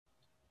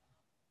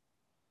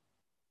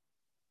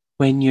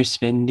When you're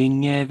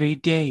spending every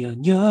day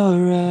on your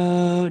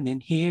own,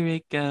 and here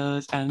it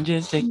goes. I'm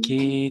just a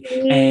kid,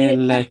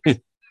 and like.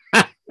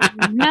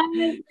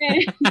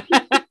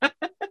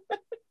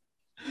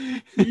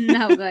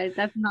 No, guys,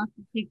 that's not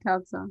the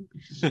TikTok song.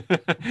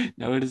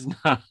 No, it is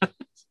not.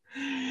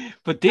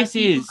 But As this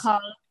people is,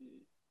 call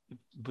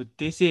but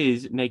this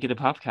is Make It a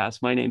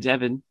Podcast. My name's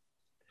Evan,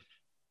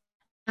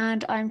 it.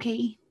 And I'm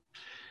Katie.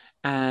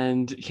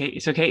 and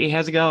Katie,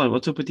 how's it going?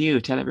 What's up with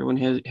you? Tell everyone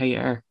how you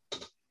are.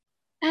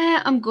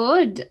 I'm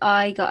good.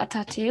 I got a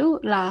tattoo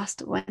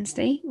last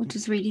Wednesday, which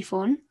was really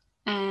fun.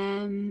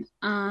 And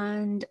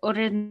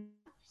other than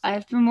that,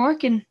 I've been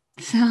working.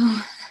 So,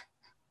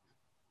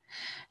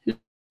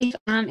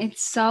 and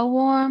it's so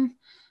warm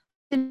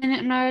the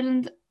minute in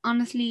Ireland.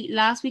 Honestly,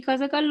 last week I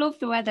was like, I love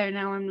the weather.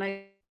 Now I'm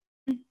like,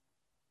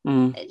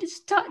 Mm,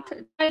 just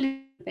a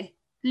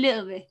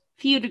little bit,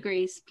 few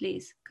degrees,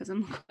 please, because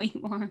I'm quite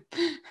warm.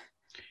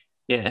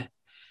 yeah.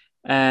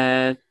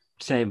 Uh,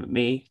 Same with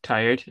me.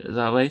 Tired as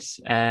always.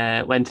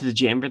 Went to the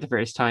gym for the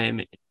first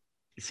time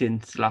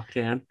since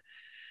lockdown.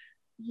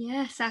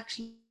 Yes,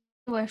 actually,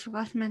 oh, I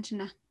forgot to mention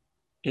that.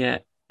 Yeah,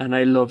 and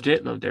I loved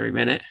it. Loved every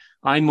minute.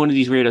 I'm one of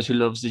these weirdos who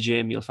loves the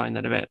gym. You'll find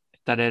that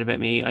out about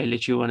me. I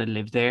literally want to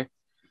live there.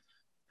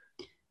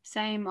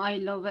 Same, I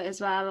love it as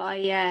well.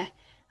 I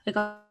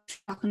got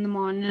o'clock in the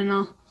morning and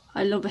all.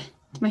 I love it.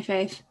 It's my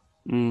fave.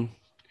 Mm.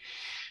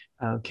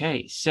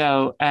 Okay,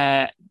 so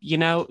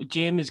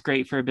gym is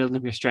great for building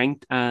up your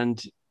strength,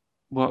 and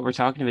what we're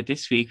talking about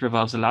this week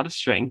revolves a lot of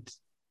strength,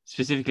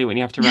 specifically when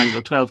you have to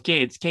wrangle 12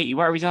 kids. Katie,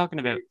 what are we talking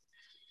about?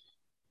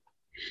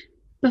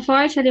 Before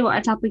I tell you what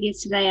our topic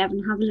is today,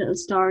 Evan, I have a little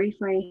story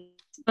for you.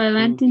 So I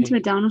went into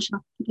Okay. a donut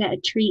shop to get a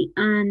treat,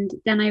 and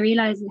then I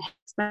realized it had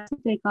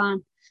specific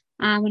on.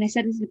 And when I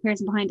said it to the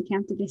person behind the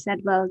counter, they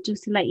said, "Well,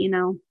 just to let you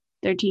know,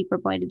 they're cheaper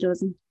by the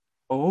dozen."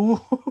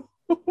 Oh,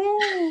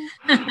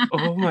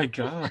 oh my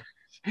God.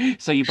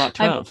 So you bought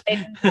I've 12.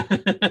 been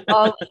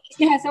all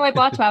yeah, so I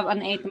bought 12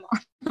 and ate them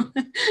all.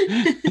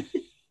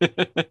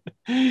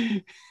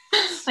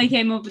 I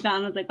came up with that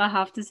and I was like, I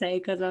have to say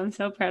because I'm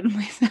so proud of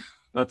myself.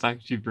 That's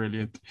actually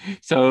brilliant.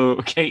 So,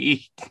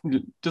 Katie,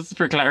 just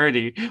for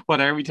clarity,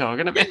 what are we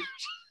talking about?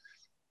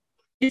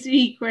 This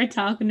week we're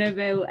talking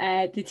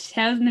about the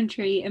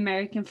 2003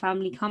 American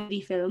family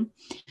comedy film,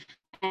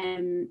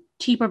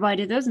 Cheaper by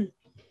the Dozen,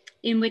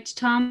 in which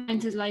Tom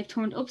finds his life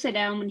turned upside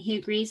down when he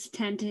agrees to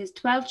tend to his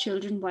 12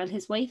 children while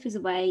his wife is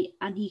away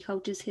and he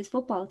coaches his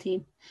football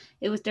team.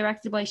 It was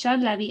directed by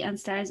Sean Levy and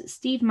stars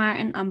Steve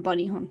Martin and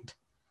Bonnie Hunt.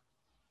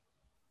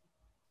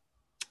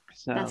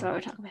 That's So what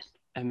we're talking about.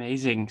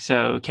 amazing.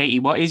 So, Katie,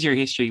 what is your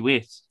history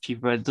with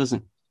Cheaper by the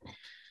Dozen?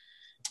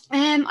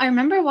 I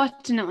remember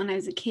watching it when I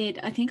was a kid.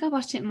 I think I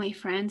watched it in my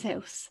friend's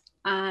house,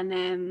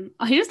 and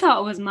I just thought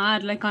it was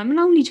mad. Like I'm an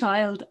only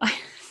child. I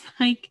was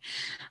like,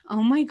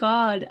 oh my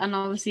god! And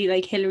obviously,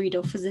 like Hilary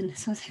Duff was in it,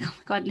 so I was like, oh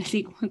my god,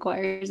 Lizzie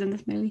McGuire is in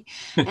this movie.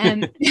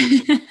 Um,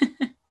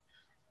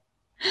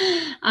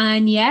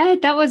 and yeah,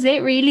 that was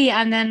it really.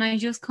 And then I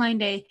just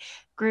kind of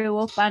grew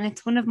up, and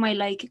it's one of my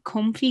like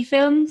comfy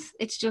films.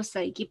 It's just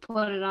like you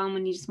put it on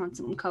when you just want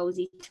something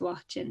cozy to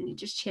watch, and you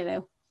just chill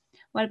out.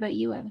 What about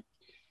you, Evan?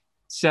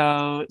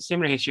 So,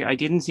 similar history. I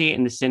didn't see it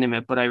in the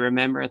cinema, but I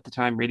remember at the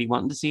time really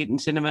wanting to see it in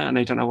cinema, and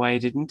I don't know why I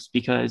didn't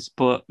because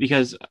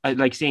I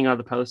like seeing all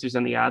the posters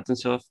and the ads and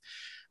stuff.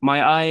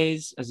 My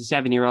eyes, as a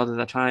 7-year-old at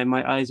that time,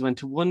 my eyes went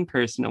to one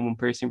person and one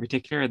person in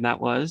particular, and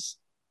that was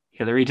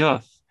Hilary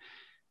Duff,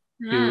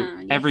 who Ah,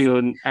 yes.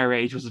 everyone our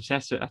age was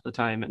obsessed with at the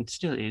time and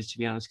still is, to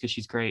be honest, because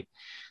she's great.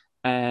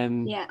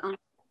 Um, Yeah.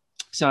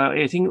 so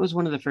I think it was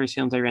one of the first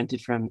films I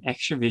rented from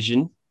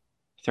Extravision,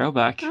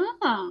 throwback.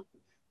 Oh,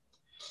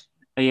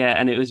 Yeah,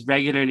 and it was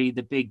regularly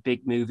the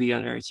big movie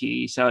on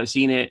RTE. So I've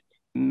seen it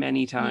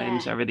many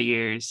times yeah. over the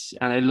years,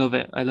 and I love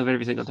it. I love it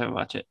every single time I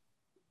watch it.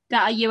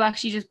 That you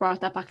actually just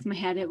brought that back to my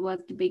head. It was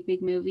the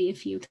big movie a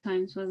few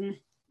times, wasn't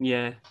it?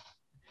 Yeah.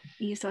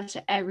 I used to watch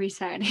it every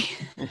Saturday.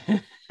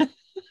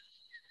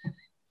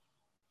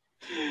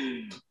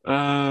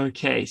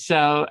 Okay,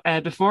 so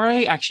before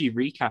I actually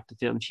recap the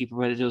film Cheaper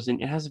by the Dozen,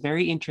 it has a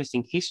very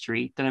interesting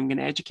history that I'm going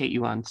to educate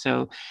you on.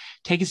 So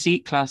take a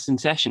seat, class in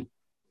session.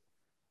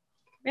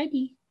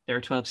 Ready? There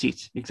are 12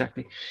 seats,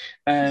 exactly.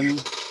 Um,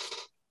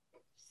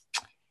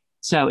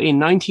 so in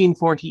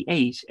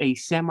 1948, a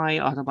semi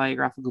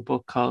autobiographical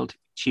book called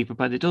Cheaper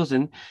by the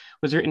Dozen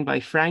was written by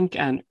Frank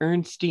and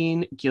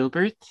Ernestine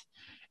Gilbert.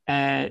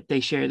 They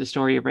share the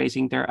story of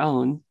raising their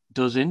own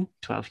dozen,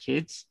 12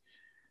 kids.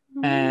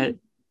 Uh, Oh,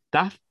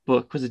 that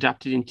book was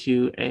adapted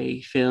into a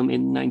film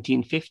in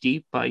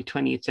 1950 by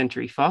 20th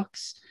Century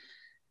Fox.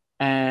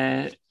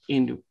 And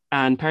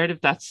part of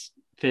that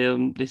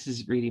film, this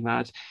is really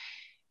mad.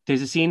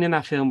 There's a scene in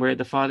that film where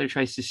the father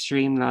tries to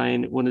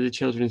streamline one of the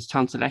children's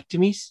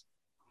tonsillectomies.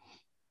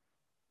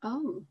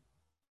 oh.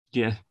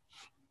 Yeah,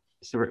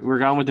 so we're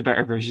going with the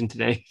better version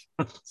today.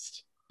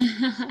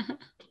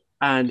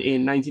 And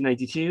in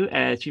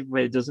 1992, Cheaper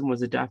by the Dozen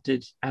was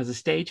adapted as a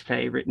stage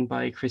play written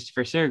by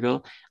Christopher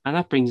Sergel. And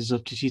that brings us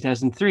up to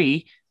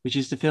 2003, which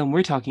is the film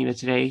we're talking about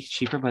today,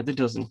 Cheaper by the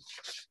Dozen.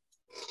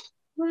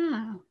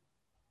 Wow.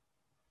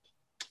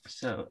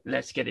 So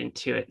let's get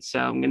into it. So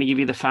I'm going to give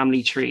you the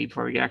family tree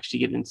before we actually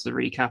get into the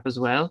recap as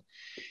well.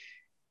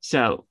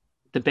 So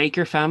the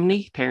Baker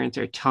family, parents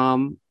are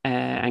Tom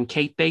and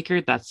Kate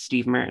Baker. That's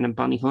Steve Martin and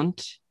Bonnie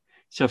Hunt.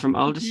 So from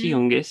oldest to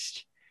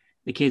youngest,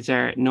 the kids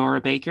are Nora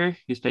Baker,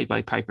 who's played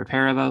by Piper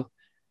Perabo,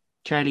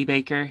 Charlie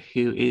Baker,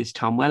 who is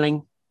Tom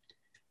Welling,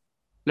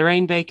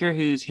 Lorraine Baker,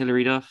 who's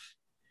Hilary Duff,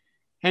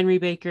 Henry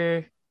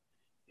Baker,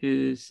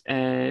 who's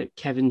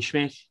Kevin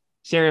Schmidt,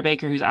 Sarah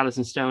Baker, who's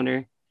Alison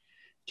Stoner,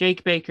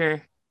 Jake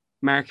Baker,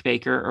 Mark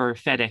Baker, or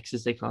FedEx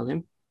as they call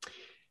him,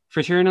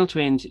 fraternal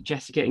twins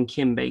Jessica and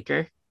Kim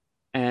Baker,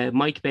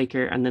 Mike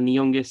Baker, and then the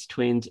youngest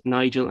twins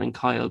Nigel and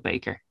Kyle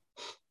Baker.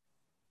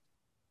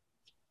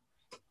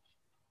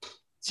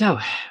 So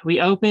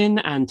we open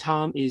and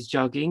Tom is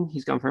jogging.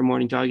 He's gone for a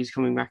morning jog. He's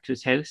coming back to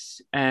his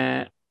house.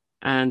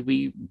 And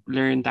we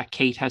learn that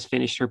Kate has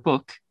finished her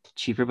book,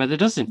 Cheaper by the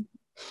Dozen.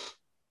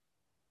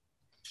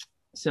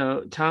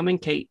 So Tom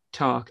and Kate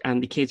talk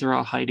and the kids are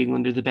all hiding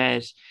under the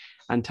bed.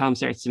 And Tom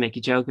starts to make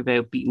a joke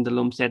about beating the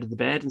lumps out of the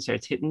bed and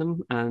starts hitting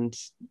them. And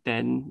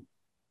then,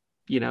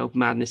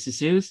 madness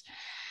ensues.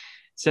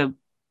 So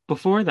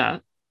before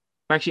that,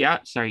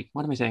 sorry,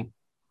 what am I saying?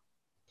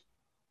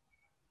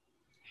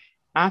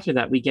 After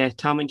that, we get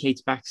Tom and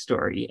Kate's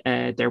backstory,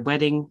 their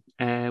wedding,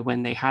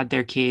 when they had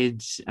their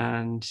kids,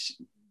 and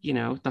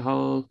the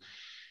whole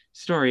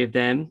story of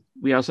them.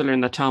 We also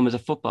learn that Tom is a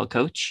football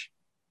coach.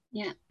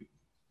 Yeah.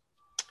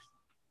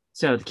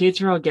 So the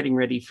kids are all getting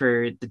ready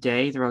for the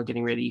day. They're all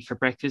getting ready for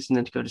breakfast and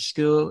then to go to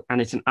school,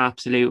 and it's an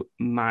absolute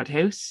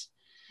madhouse.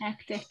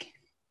 Hectic.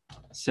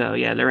 So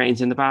yeah,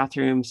 Lorraine's in the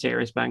bathroom.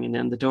 Sarah's banging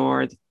on the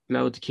door.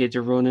 Loads of kids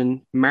are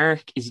running.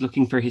 Mark is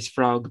looking for his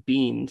frog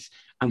Beans,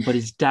 but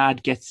his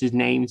dad gets his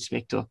names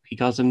mixed up. He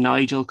calls him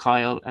Nigel,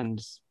 Kyle,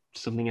 and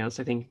something else,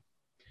 I think.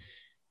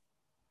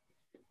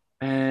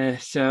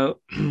 So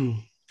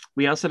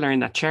we also learn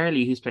that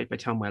Charlie, who's played by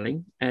Tom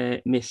Welling,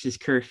 misses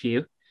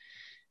curfew.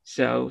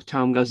 So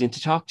Tom goes in to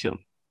talk to him.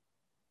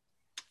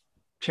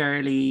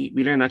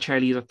 We learn that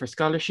Charlie is up for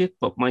scholarship,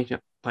 but might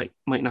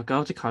not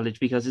go to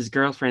college because his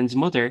girlfriend's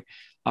mother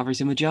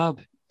offers him a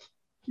job.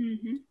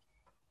 Mm-hmm.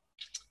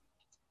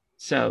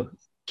 So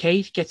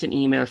Kate gets an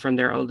email from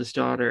their oldest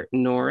daughter,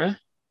 Nora,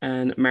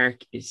 and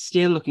Mark is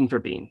still looking for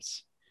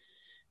Beans.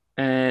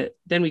 Then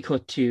we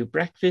cut to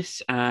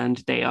breakfast and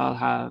they're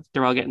all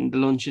getting the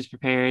lunches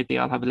prepared. They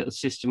all have a little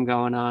system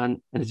going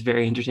on and it's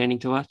very entertaining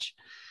to watch.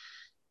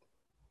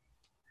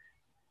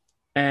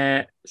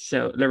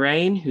 So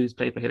Lorraine, who's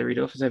played by Hilary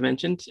Duff, as I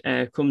mentioned,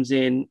 comes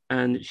in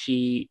and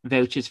she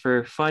vouches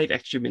for 5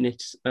 extra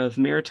minutes of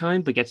mirror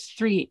time, but gets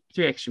three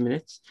extra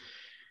minutes.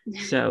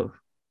 So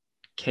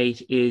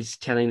Kate is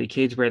telling the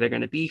kids where they're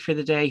going to be for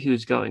the day,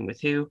 who's going with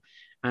who,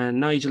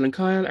 and Nigel and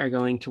Kyle are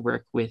going to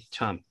work with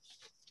Tom.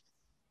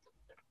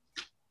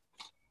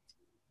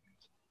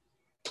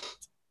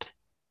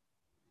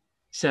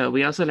 So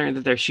we also learned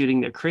that they're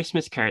shooting their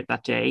Christmas card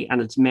that day, and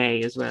it's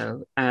May as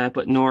well,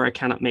 but Nora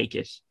cannot make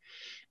it.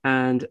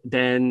 And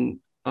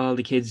then all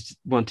the kids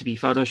want to be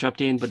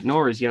photoshopped in, but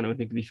Nora's the only one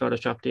who can be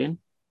photoshopped in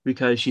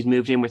because she's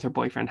moved in with her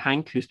boyfriend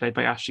Hank, who's played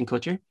by Ashton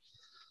Kutcher.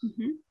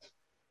 Mm-hmm.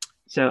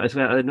 So as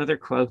well, another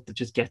quote that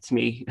just gets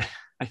me,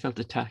 I felt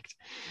attacked,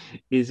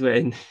 is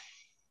when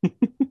I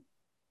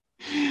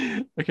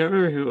can't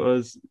remember who it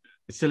was.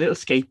 It's a little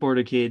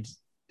skateboarder kid.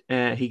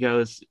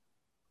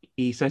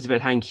 He says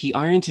about Hank, he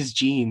ironed his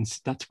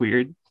jeans. That's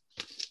weird.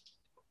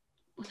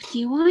 Do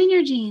you iron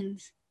your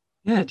jeans?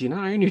 Yeah, do you not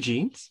iron your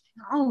jeans?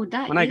 No,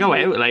 that when I go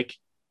weird. out, like.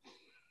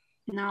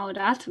 No,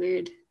 that's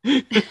weird.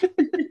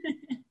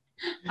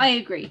 I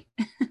agree.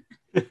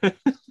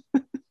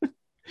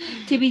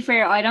 To be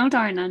fair, I don't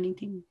iron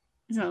anything.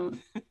 So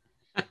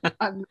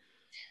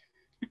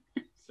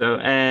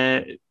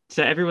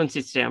So everyone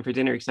sits down for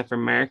dinner except for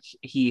Mark.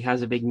 He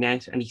has a big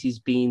net and he sees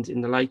Beans in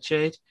the light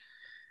shade.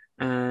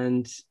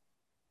 And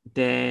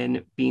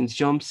then Beans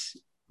jumps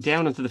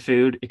down into the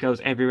food. It goes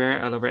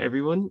everywhere, all over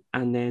everyone.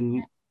 And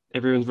then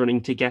everyone's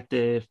running to get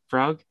the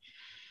frog.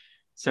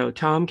 So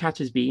Tom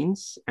catches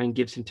Beans and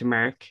gives him to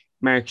Mark.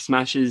 Mark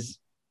smashes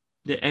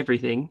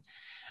everything.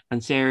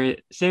 And Sarah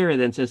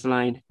then says the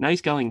line,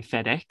 "Nice going,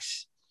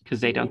 FedEx,"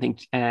 because they don't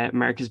think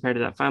Mark is part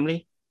of that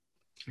family.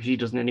 She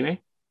doesn't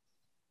anyway.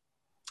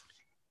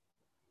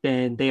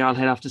 Then they all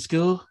head off to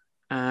school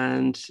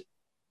and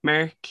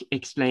Mark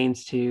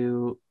explains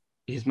to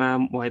his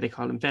mom why they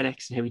call him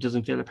FedEx and how he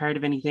doesn't feel a part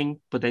of anything.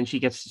 But then she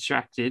gets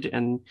distracted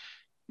and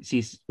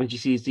when she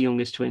sees the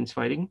youngest twins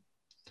fighting.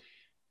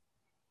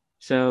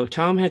 So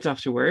Tom heads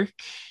off to work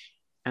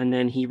and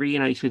then he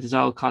reunites with his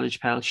old college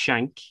pal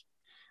Shank.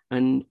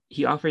 And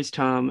he offers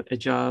Tom a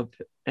job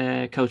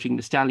coaching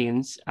the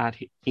Stallions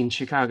in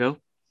Chicago.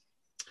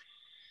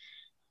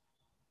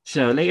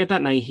 So later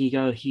that night,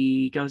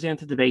 he goes down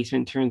to the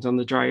basement, turns on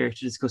the dryer to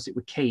discuss it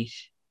with Kate.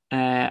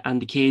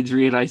 and the kids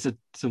realize that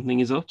something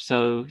is up.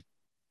 So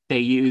they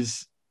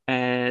use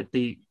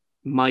the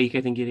mic,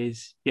 I think it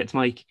is. Yeah, it's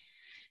Mike,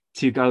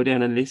 to go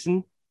down and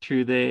listen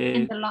through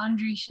In the the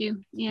laundry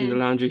chute. in Yeah. the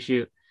laundry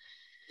chute.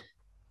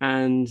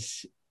 And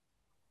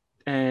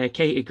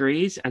Kate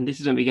agrees, and this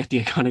is when we get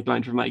the iconic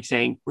line from Mike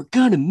saying, "We're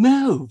gonna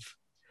move."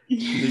 And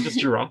they just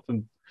drop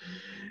him.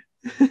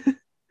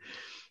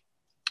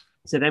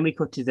 So then we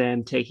cut to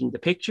them taking the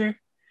picture.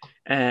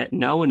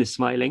 No one is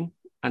smiling,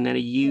 and then a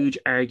huge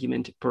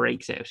argument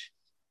breaks out.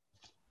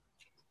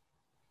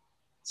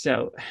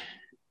 So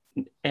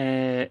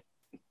uh,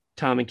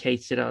 Tom and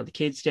Kate sit all the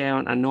kids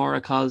down, and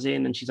Nora calls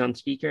in and she's on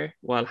speaker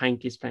while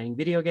Hank is playing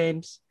video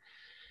games.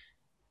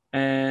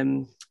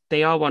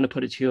 They all want to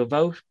put it to a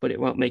vote, but it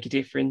won't make a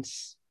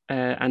difference.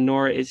 And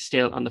Nora is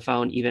still on the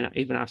phone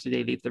even after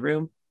they leave the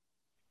room.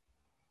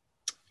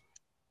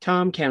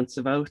 Tom counts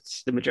the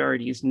votes. The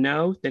majority is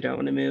no, they don't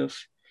want to move.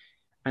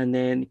 And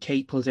then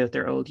Kate pulls out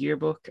their old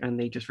yearbook and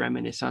they just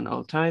reminisce on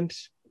old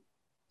times.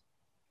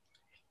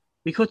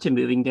 We cut to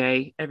moving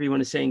day.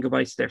 Everyone is saying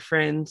goodbye to their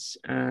friends,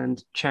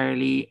 and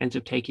Charlie ends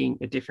up taking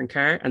a different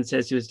car and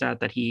says to his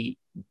dad that he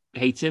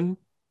hates him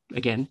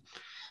again.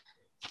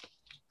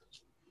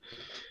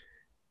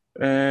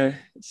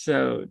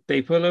 So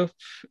they pull up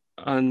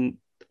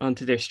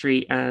onto their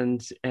street,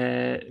 and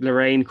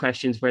Lorraine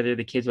questions whether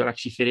the kids will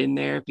actually fit in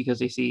there because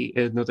they see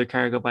another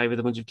car go by with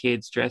a bunch of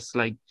kids dressed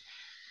like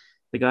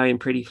the guy in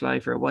Pretty Fly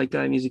for a White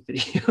Guy music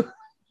video.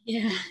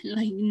 Yeah,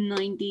 like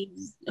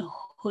 90s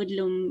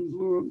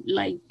hoodlum,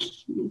 like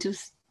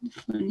just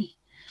funny.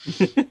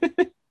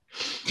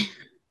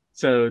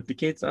 So the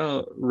kids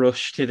all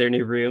rush to their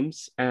new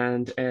rooms,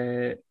 and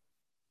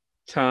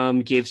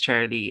Tom gives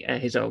Charlie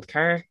his old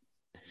car.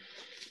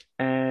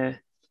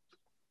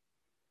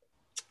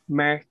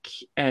 Mark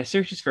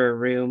searches for a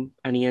room,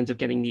 and he ends up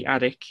getting the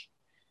attic.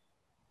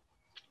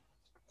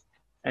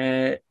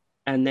 And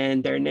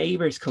then their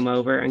neighbors come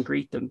over and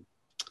greet them.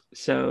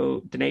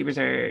 So the neighbors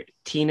are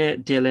Tina,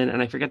 Dylan,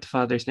 and I forget the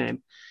father's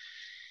name.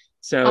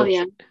 So Oh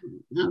yeah,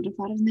 no, the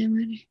father's name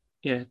either.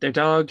 yeah, their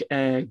dog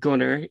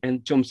Gunner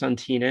and jumps on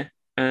Tina,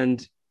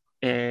 and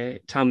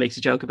Tom makes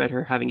a joke about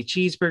her having a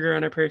cheeseburger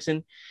on her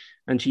person,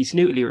 and she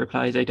snootily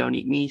replies, "I don't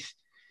eat meat."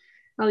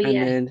 Oh And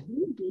yeah. then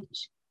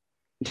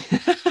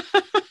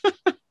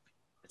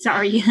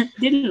Sorry,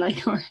 didn't like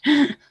her.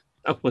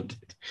 I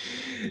wanted.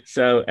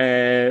 So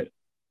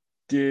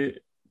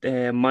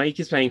Mike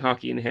is playing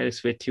hockey in the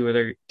house with two of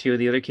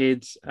the other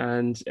kids,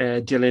 and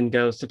Dylan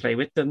goes to play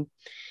with them,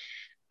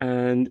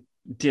 and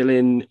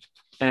Dylan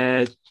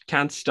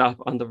can't stop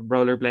on the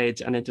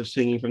rollerblades and ends up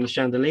swinging from the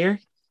chandelier.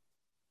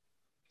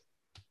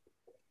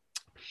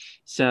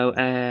 So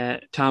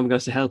Tom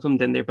goes to help him.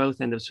 Then they both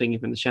end up swinging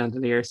from the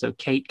chandelier. So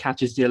Kate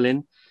catches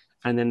Dylan,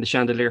 and then the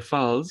chandelier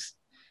falls.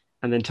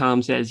 And then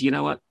Tom says, "You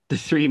know what? The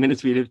 3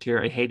 minutes we lived here,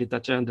 I hated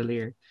that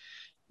chandelier."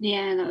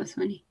 Yeah, that was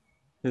funny.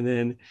 And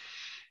then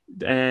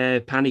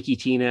panicky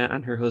Tina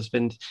and her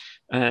husband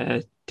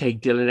take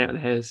Dylan out of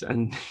the house,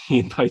 and he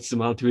invites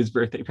them all to his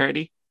birthday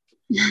party.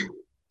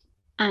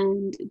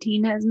 And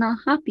Tina is not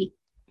happy.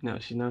 No,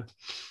 she's not.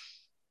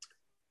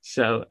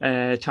 So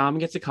Tom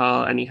gets a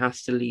call, and he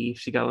has to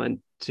leave to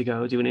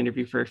go do an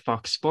interview for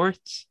Fox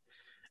Sports.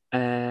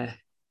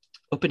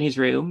 Up in his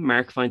room,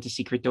 Mark finds a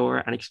secret door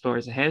and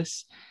explores the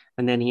house,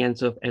 and then he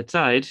ends up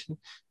outside.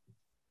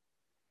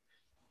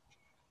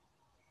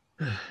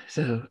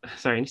 So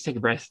sorry, I need to take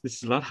a breath. This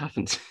is a lot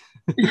happens.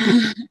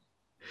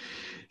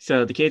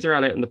 So the kids are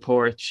all out on the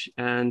porch,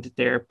 and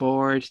they're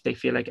bored. They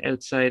feel like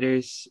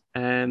outsiders.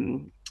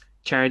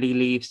 Charlie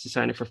leaves to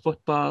sign up for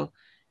football,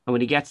 and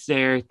when he gets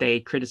there, they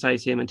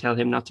criticize him and tell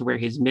him not to wear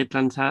his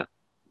Midlands hat.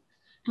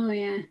 Oh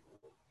yeah.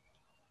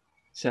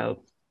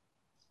 So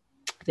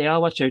they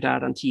all watch their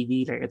dad on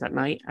TV later that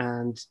night,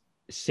 and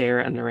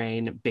Sarah and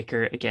Lorraine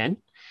bicker again.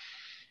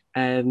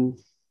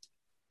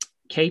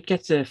 Kate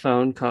gets a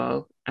phone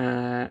call,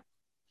 and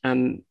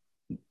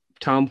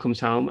Tom comes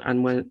home,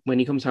 and when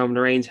he comes home,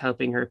 Lorraine's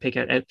helping her pick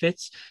out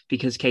outfits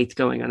because Kate's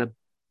going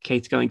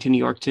to New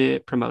York to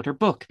promote her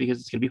book because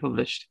it's going to be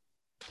published.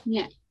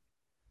 Yeah.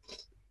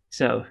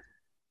 So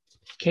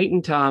Kate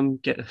and Tom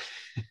get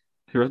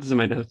I wrote this in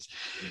my notes.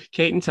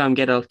 Kate and Tom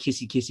get all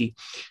kissy kissy,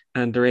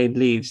 and Lorraine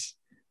leaves.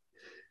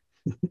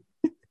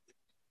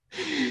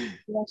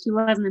 Yeah, she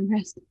wasn't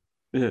impressed.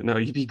 No,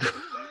 I'd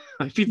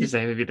be the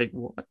same. I'd be like,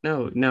 what?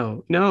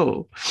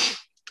 No.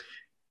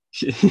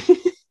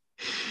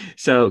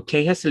 So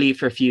Kate has to leave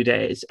for a few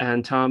days,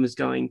 and Tom is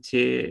going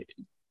to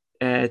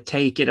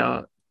take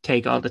all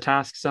the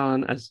tasks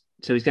on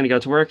so he's going to go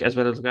to work as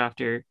well as look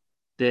after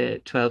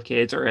the 12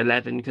 kids, or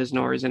 11 because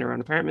Nora's in her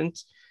own apartment.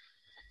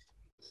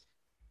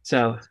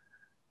 So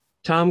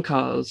Tom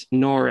calls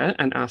Nora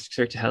and asks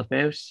her to help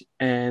out.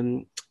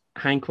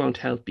 Hank won't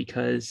help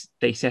because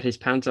they set his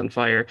pants on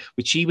fire,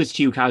 which she was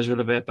too casual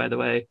about, by the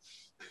way.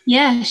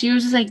 Yeah, she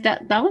was just like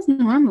that was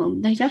normal.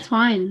 Like, that's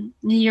fine.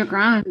 You're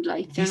grand.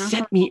 Like, You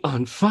set me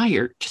on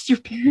fire, just your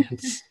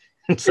pants.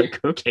 It's like,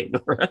 okay,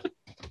 Nora.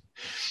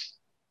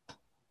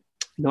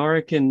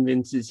 Nora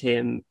convinces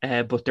him,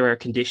 but there are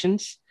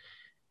conditions.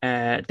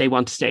 They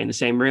want to stay in the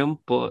same room,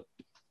 but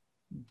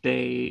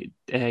Kate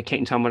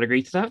and Tom won't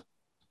agree to that.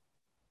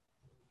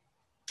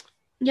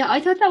 Yeah,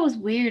 I thought that was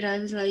weird. I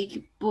was like,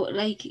 but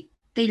like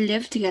they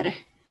live together.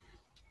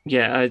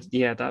 Yeah,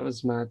 that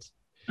was mad.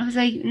 I was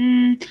like,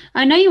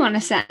 I know you want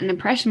to set an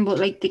impression, but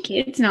like the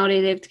kids know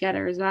they live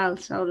together as well.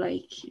 So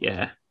like,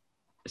 Yeah.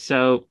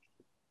 So,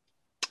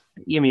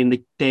 you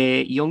mean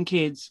the young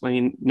kids, I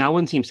mean, no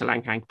one seems to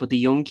like Hank, but the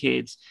young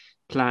kids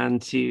plan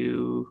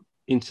to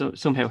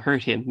somehow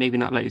hurt him, maybe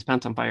not light his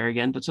pants on fire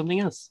again, but something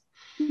else.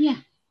 yeah,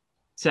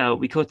 So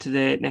we cut to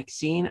the next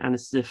scene, and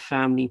it's the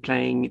family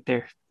playing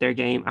their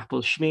game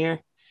Apple Schmear,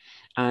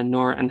 and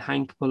Nora and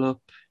Hank pull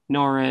up.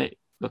 Nora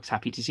looks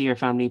happy to see her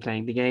family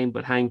playing the game,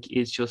 but Hank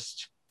is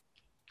just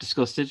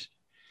disgusted.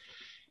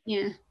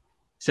 yeah.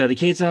 So the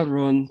kids all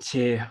run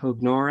to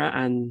hug Nora,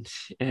 and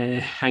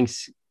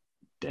Hank's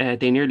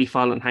they nearly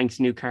fall on Hank's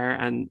new car,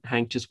 and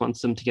Hank just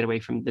wants them to get away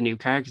from the new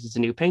car because it's a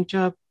new paint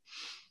job.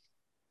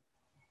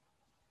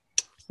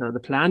 So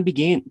the plan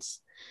begins.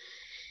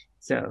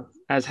 So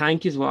as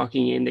Hank is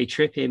walking in, they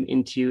trip him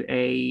into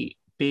a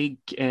big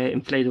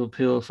inflatable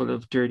pool full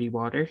of dirty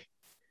water.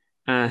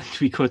 And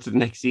we go to the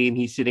next scene.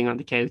 He's sitting on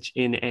the couch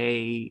in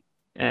a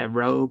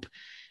robe,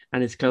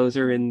 and his clothes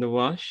are in the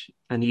wash,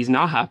 and he's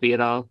not happy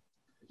at all.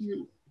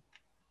 Mm.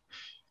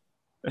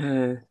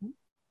 Uh,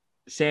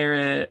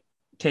 Sarah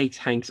takes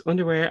Hank's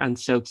underwear and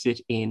soaks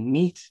it in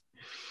meat.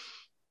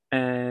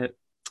 Uh,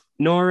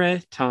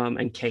 Nora, Tom,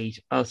 and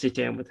Kate all sit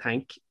down with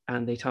Hank,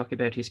 and they talk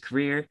about his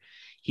career.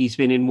 He's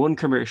been in one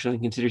commercial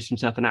and considers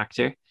himself an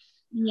actor.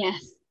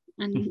 Yes.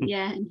 And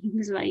yeah, and he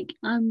was like,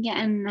 I'm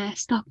getting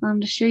stuck on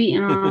the street.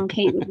 And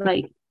Kate was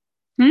like,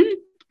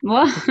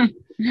 what?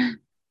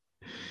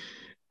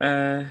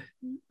 Uh,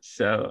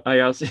 so I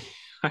also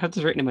I have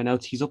this written in my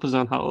notes. He's up his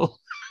own hole.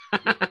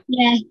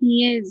 Yeah,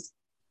 he is.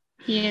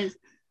 He is.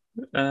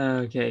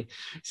 Okay,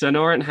 so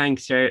Nora and Hank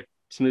start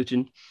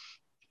smooching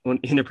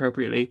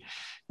inappropriately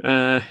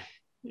uh,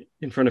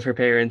 in front of her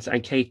parents,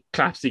 and Kate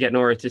claps to get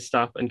Nora to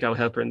stop and go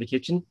help her in the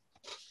kitchen.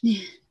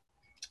 Yeah.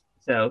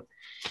 So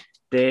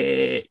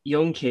the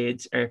young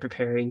kids are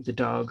preparing the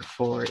dog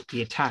for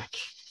the attack.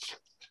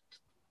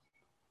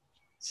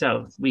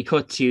 So we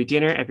cut to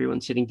dinner.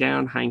 Everyone's sitting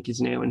down. Hank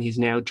is now in his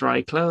now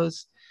dry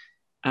clothes,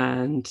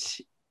 and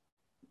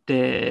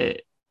the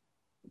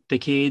the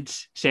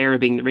kids, Sarah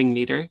being the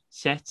ringleader,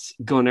 sets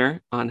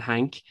Gunnar on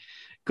Hank.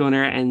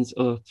 Gunnar ends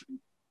up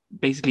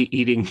basically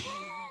eating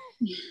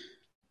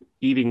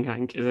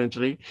Hank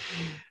essentially.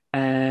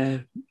 Uh,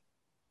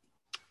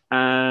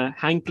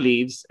 Hank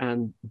leaves,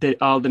 and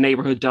all the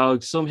neighborhood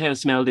dogs somehow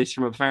smell this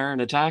from afar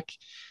and attack.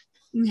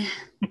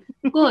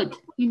 Good.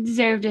 You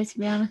deserved it, to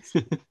be honest.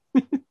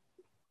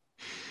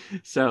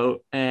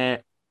 So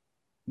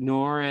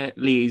Nora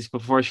leaves.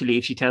 Before she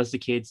leaves, she tells the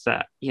kids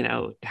that,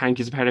 Hank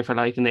is a part of her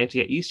life and they have to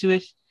get used to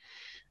it.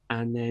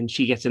 And then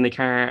she gets in the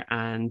car,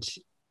 and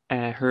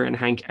her and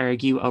Hank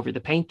argue over the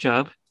paint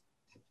job.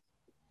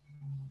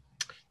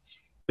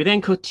 We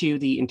then cut to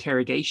the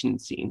interrogation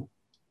scene.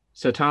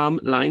 So Tom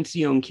lines the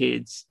young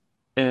kids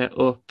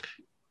up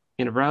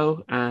in a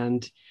row,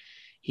 and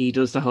he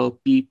does the whole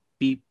beep,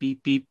 beep,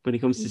 beep, beep. When he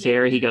comes to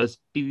Sarah, he goes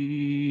beep,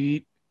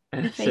 beep,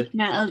 beep. The fake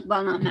metal,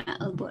 well, not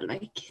metal, but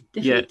like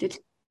the Yeah. fake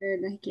detector,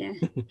 like, yeah.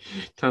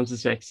 Tom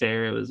suspects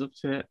Sarah was up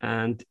to it,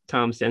 and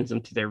Tom sends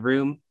them to their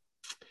room.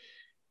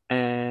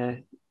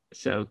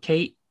 So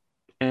Kate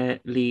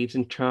leaves,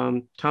 and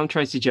Tom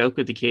tries to joke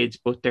with the kids,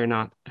 but they're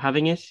not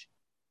having it.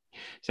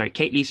 Sorry,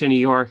 Kate leaves for New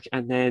York,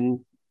 and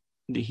then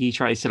he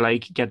tries to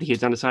like get the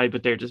kids on the side,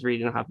 but they're just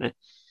really not having it.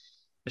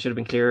 I should have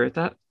been clearer at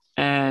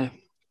that.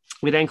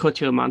 We then cut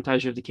to a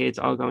montage of the kids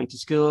all going to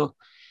school.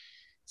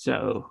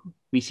 So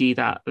we see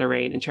that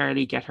Lorraine and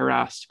Charlie get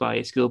harassed by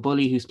a school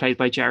bully who's played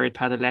by Jared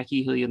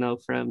Padalecki, who you know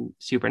from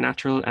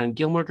Supernatural and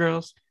Gilmore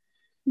Girls.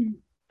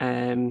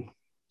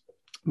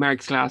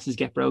 Mark's glasses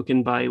get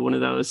broken by one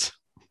of those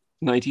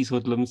 90s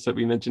hoodlums that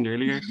we mentioned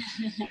earlier,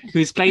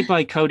 who's played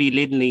by Cody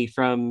Lindley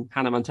from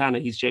Hannah Montana.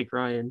 He's Jake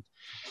Ryan.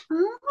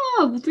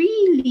 Oh,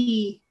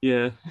 really?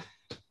 Yeah.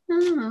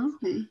 Oh,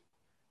 okay.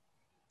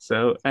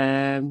 So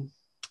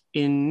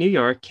in New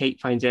York, Kate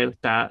finds out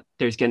that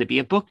there's going to be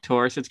a book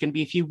tour. So it's going to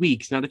be a few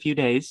weeks, not a few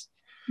days.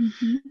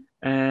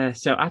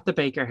 So at the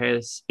Baker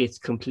house, it's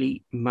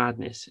complete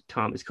madness.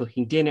 Tom is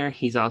cooking dinner.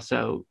 He's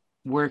also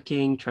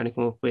working, trying to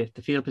come up with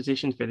the field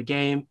positions for the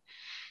game.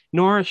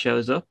 Nora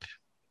shows up.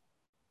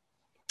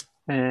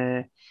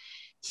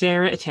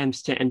 Sarah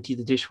attempts to empty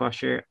the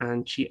dishwasher,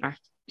 and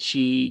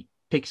she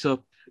picks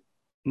up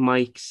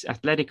Mike's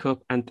athletic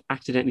cup and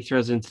accidentally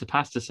throws it into the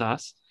pasta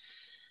sauce.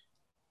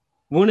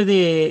 One of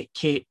the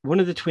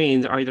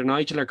twins, either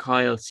Nigel or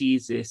Kyle,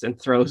 sees this and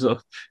throws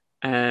up.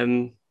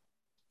 Tom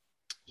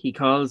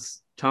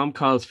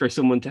calls for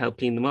someone to help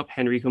clean them up.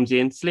 Henry comes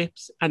in,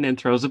 slips, and then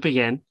throws up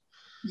again.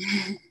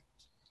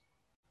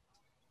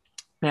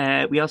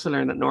 We also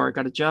learned that Nora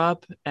got a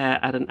job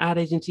at an ad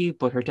agency,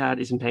 but her dad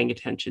isn't paying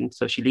attention,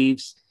 so she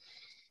leaves.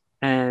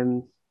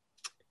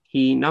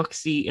 He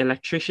knocks the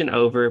electrician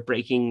over,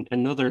 breaking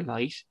another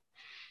light.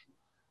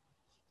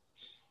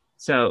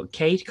 So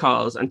Kate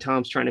calls and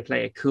Tom's trying to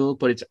play it cool,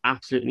 but it's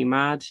absolutely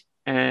mad.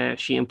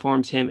 She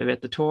informs him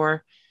about the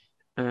tour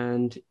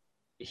and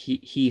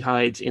he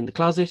hides in the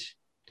closet.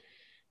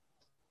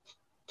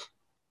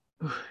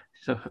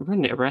 So I'm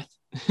running out of breath.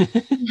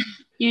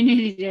 You're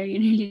nearly there.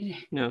 You're nearly there.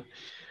 No.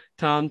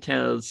 Tom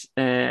tells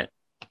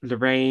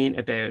Lorraine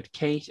about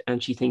Kate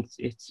and she thinks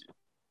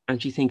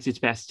it's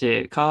best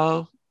to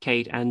call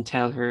Kate and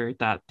tell her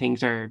that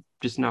things are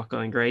just not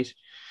going great.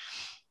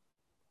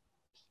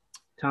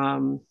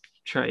 Tom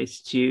tries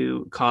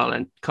to call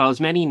and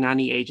calls many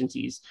nanny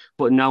agencies,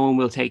 but no one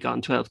will take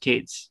on 12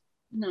 kids.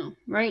 No,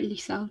 rightly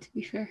so, to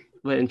be fair.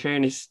 But in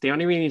fairness, they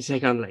only really need to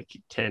take on like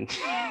 10.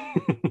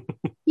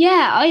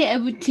 Yeah,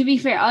 to be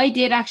fair, I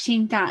did actually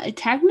think that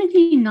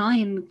technically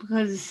 9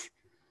 because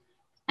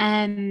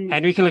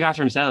Henry can look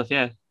after himself,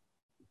 yeah.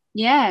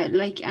 Yeah,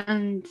 like,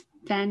 and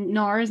then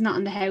Nora's not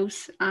in the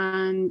house,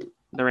 and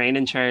Lorraine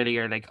and Charlie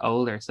are like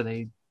older, so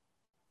they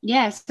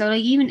so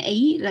like even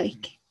 8,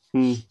 like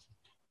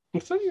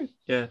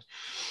yeah.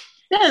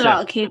 There's a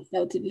lot of kids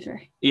though, to be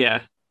fair.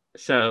 Yeah.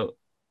 So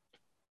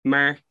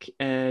Mark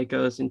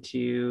goes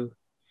into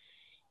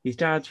his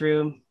dad's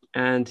room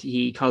and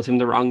he calls him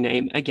the wrong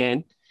name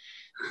again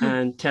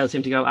and tells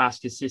him to go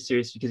ask his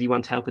sisters because he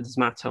wants help with his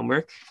maths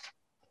homework.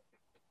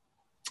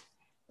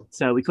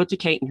 So we cut to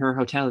Kate in her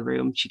hotel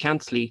room. She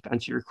can't sleep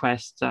and she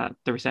requests that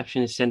the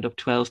receptionist send up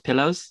 12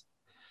 pillows,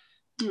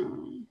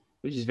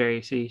 which is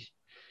very sweet.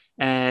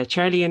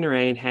 Charlie and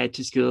Lorraine head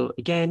to school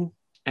again.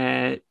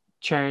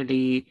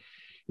 Charlie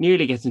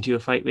nearly gets into a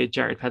fight with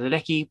Jared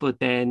Padalecki, but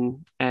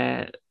then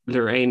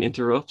Lorraine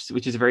interrupts,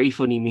 which is very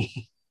funny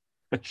me,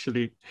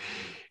 actually.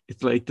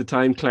 It's like the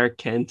time Clark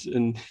Kent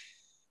and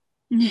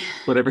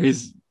whatever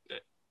his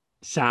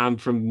Sam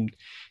from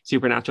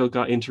Supernatural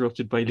got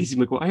interrupted by Lizzie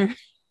McGuire.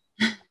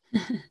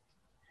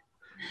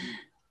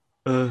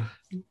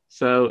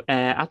 So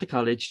at the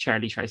college,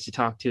 Charlie tries to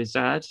talk to his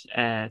dad.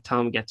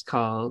 Tom gets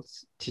called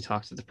to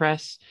talk to the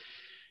press.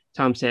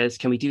 Tom says,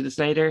 "Can we do this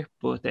later?"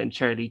 But then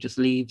Charlie just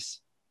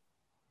leaves.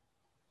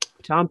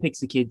 Tom picks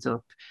the kids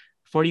up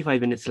 45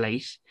 minutes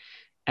late.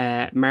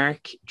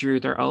 Mark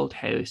drew their old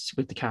house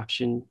with the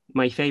caption,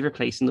 "My favorite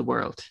place in the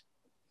world."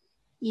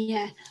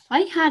 Yeah, I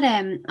had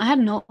a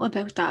note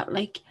about that.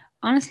 Like,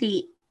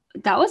 honestly,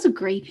 that was a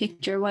great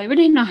picture. Why were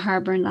they not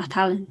harboring that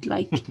talent?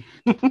 Like,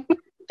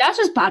 that's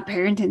just bad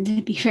parenting,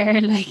 to be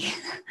fair. Like,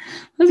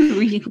 that's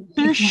really cool.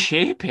 They're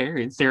shit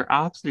parents. They're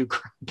absolute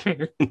crap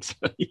parents.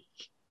 Like,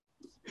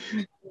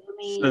 I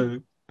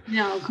mean,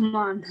 no, come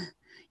on.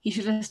 You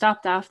should have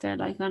stopped after,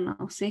 like, I don't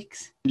know,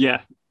 6.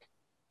 Yeah.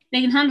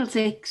 They can handle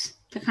 6.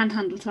 They can't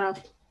handle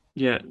 12.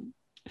 Yeah.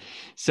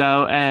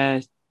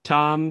 So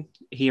Tom,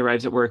 he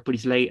arrives at work, but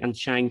he's late and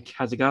Shank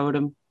has a go at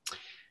him.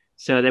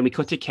 So then we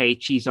cut to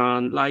Kate. She's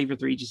on live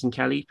with Regis and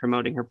Kelly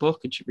promoting her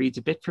book and she reads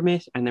a bit from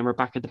it. And then we're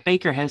back at the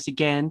Baker house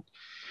again.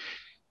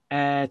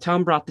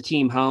 Tom brought the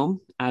team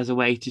home as a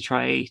way to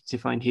try to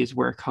find his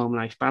work-home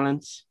life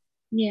balance.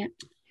 Yeah.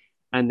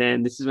 And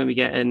then this is when we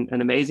get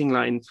an amazing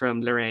line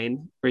from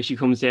Lorraine where she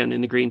comes down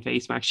in the green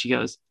face mask. She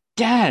goes,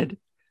 "Dad,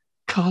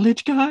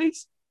 college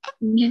guys?"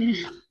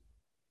 Yeah.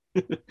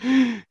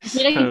 I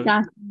feel like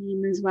that's a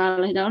meme as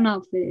well. I don't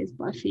know if it is,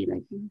 but I feel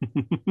like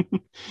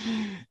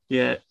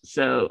yeah.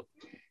 So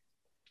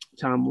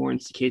Tom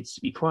warns the kids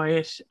to be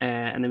quiet,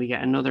 and then we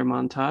get another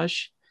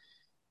montage.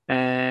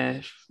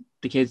 The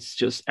kids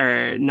just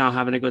are not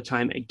having a good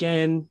time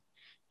again.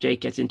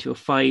 Jake gets into a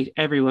fight.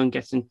 Everyone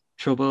gets in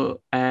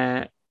trouble.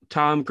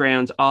 Tom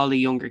grounds all the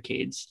younger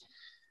kids,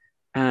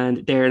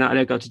 and they're not allowed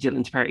to go to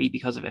Dylan's party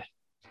because of it.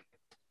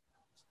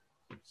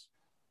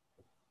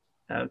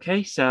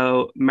 Okay,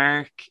 so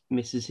Mark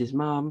misses his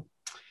mom.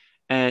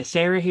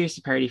 Sarah hears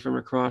the party from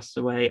across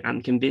the way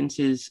and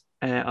convinces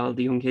all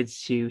the young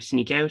kids to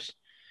sneak out.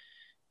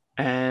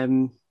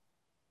 I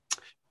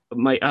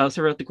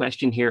also wrote the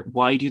question here: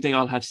 why do they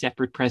all have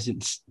separate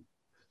presents?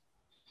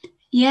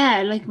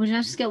 Yeah, like would you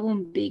not just get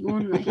one big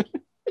one? Like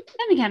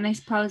then again, I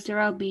suppose they're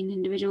all being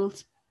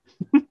individuals.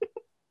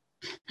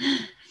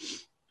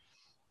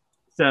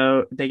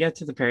 So they get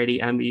to the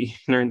party and we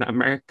learn that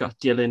Mark got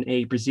Dylan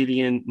a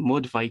Brazilian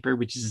mud viper,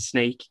 which is a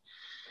snake.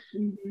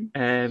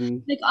 Mm-hmm.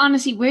 Like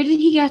honestly, where did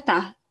he get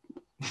that?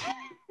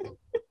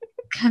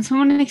 Can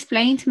someone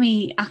explain to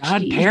me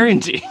actually? Bad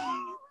parenting.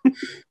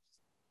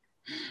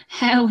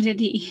 How did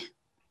he?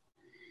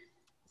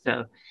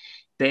 So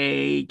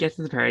they get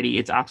to the party.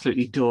 It's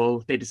absolutely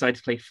dull. They decide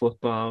to play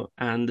football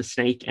and the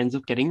snake ends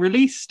up getting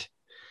released.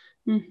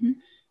 Mm-hmm.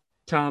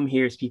 Tom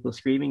hears people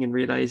screaming and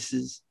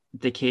realizes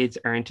the kids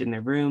aren't in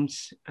their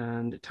rooms.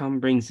 And Tom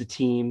brings the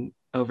team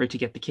over to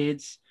get the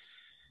kids.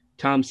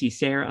 Tom sees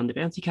Sarah on the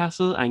bouncy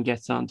castle and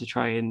gets on to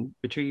try and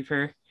retrieve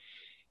her.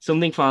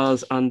 Something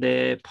falls on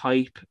the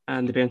pipe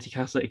and the bouncy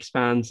castle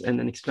expands and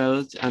then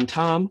explodes. And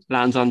Tom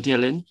lands on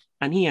Dylan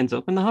and he ends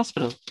up in the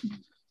hospital.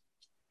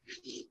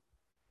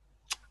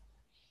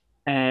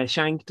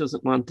 Shank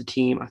doesn't want the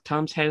team at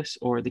Tom's house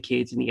or the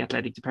kids in the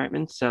athletic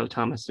department, so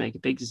Tom has to make a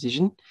big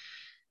decision.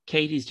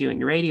 Katie's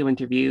doing a radio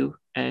interview.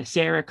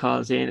 Sarah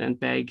calls in and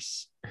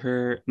begs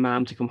her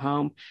mom to come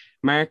home.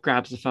 Mark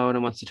grabs the phone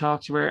and wants to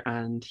talk to her,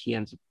 and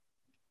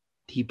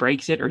he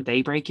breaks it, or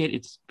they break it.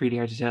 It's really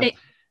hard to tell.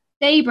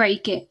 They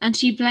break it, and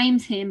she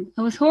blames him.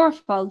 It was her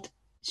fault.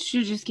 She should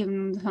have just given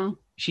him the phone.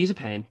 She's a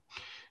pain.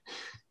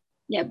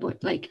 Yeah,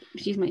 but like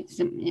she's my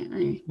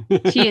anyway.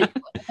 She is.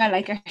 I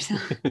like her. So.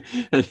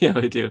 Yeah,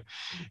 I do.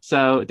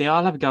 So they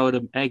all have a go at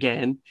him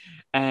again.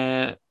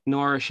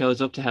 Nora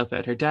shows up to help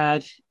out her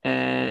dad.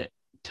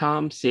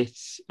 Tom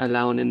sits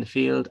alone in the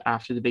field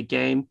after the big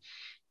game.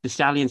 The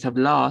Stallions have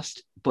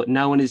lost, but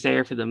no one is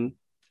there for them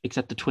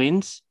except the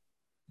twins.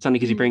 It's only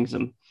because he brings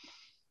them.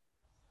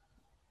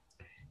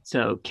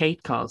 So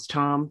Kate calls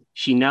Tom.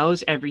 She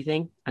knows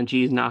everything and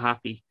she's not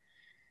happy.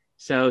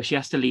 So she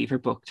has to leave her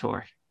book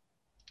tour.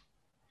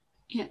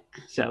 Yeah.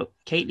 So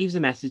Kate leaves a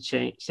message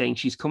saying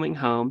she's coming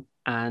home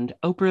and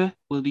Oprah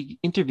will be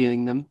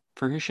interviewing them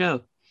for her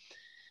show.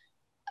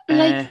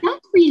 Like,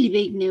 that's really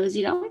big news.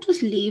 You don't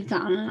just leave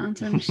that on an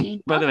answering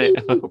machine. By the way,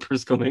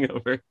 Oprah's coming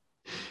over.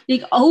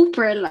 Like,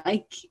 Oprah,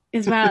 like,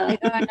 as well. Like,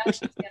 I know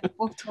she's got a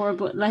book tour,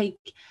 but like,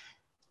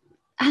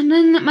 and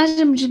then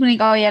imagine just being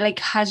like, oh yeah, like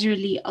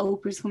casually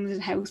Oprah's coming to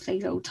the house,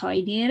 like so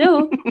tidy it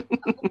up.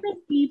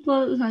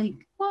 People like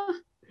what?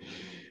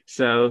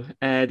 So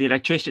the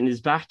electrician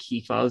is back.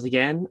 He falls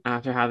again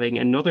after having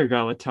another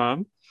go at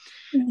Tom.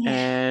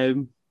 Yeah.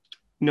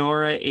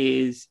 Nora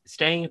is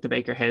staying at the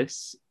Baker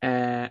house,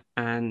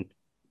 and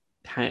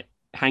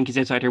Hank is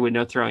outside her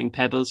window throwing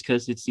pebbles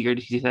because it's the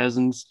early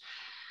 2000s.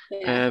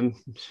 Yeah.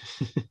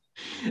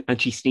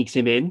 And she sneaks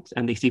him in,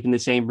 and they sleep in the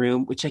same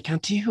room, which I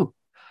can't do.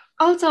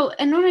 Also,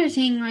 another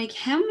thing, like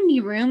how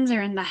many rooms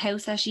are in the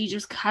house that she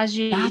just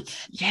casually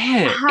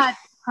had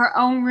her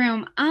own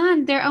room,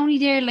 and they're only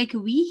there like a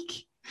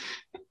week.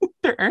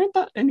 There aren't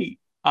that many.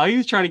 I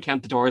was trying to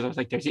count the doors. I was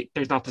like,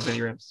 there's not as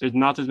many rooms. There's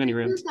not as many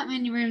rooms. There's that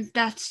many rooms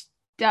that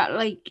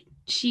like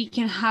she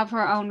can have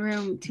her own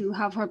room to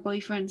have her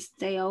boyfriend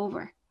stay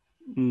over.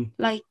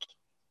 Like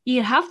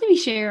you'd have to be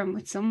sharing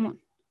with someone.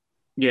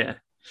 Yeah.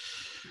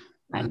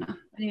 I don't know.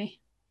 Anyway.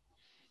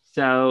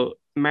 So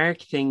Mark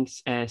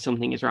thinks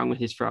something is wrong with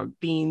his frog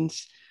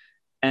Beans.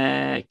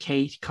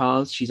 Kate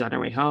calls. She's on her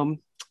way home.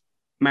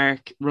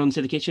 Mark runs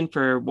to the kitchen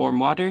for warm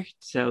water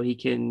so he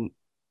can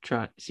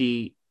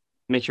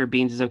make sure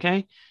Beans is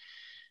okay.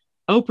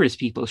 Oprah's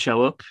people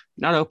show up.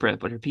 Not Oprah,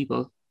 but her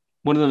people.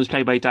 One of them is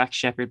played by Dax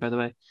Shepard, by the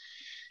way.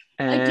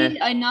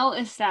 I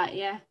noticed that,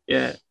 yeah.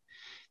 Yeah.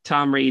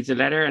 Tom reads a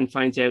letter and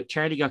finds out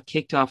Charlie got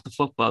kicked off the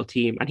football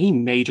team, and he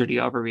majorly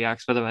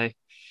overreacts, by the way.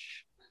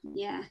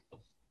 Yeah.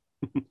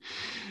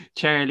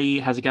 Charlie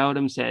has a go at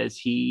him, says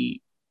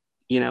he,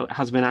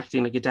 has been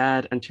acting like a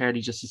dad, and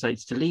Charlie just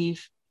decides to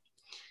leave.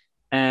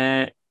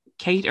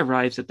 Kate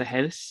arrives at the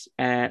house.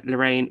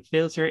 Lorraine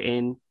fills her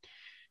in.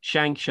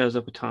 Shank shows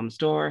up at Tom's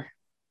door,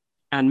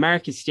 and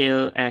Mark is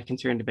still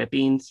concerned about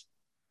Beans.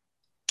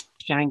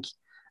 Shank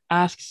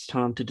asks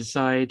Tom to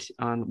decide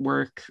on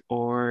work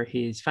or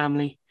his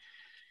family.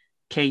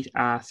 Kate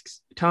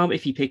asks Tom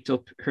if he picked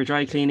up her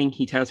dry cleaning.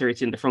 He tells her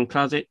it's in the front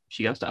closet.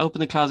 She goes to open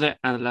the closet,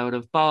 and a load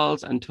of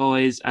balls and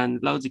toys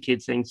and loads of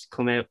kids' things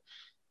come out,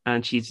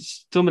 and she's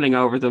stumbling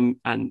over them,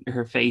 and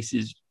her face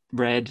is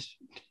red.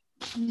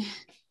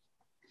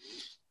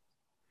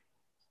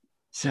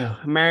 So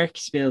Mark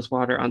spills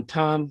water on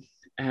Tom,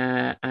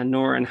 and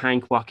Nora and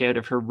Hank walk out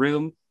of her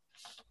room.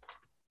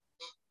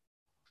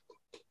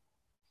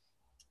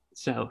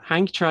 So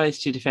Hank tries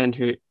to defend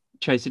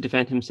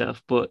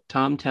himself, but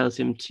Tom tells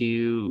him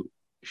to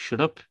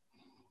shut up.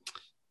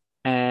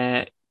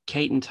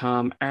 Kate and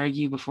Tom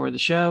argue before the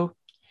show.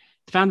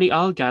 The family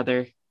all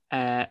gather.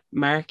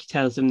 Mark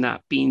tells him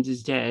that Beans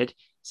is dead.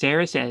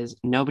 Sarah says,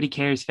 nobody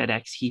cares,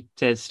 FedEx. He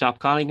says, stop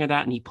calling her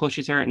that, and he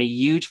pushes her, and a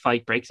huge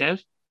fight breaks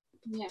out.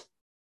 Yeah.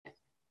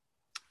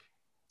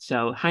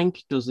 So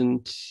Hank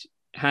and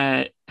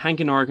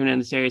Nora go down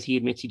the stairs. He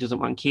admits he doesn't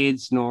want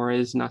kids.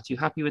 Nora's not too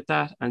happy with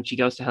that, and she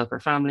goes to help her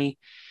family.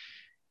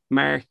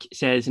 Mark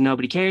says,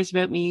 nobody cares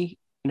about me.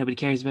 Nobody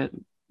cares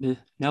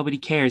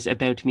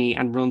about me,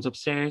 and runs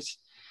upstairs.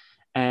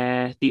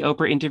 The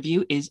Oprah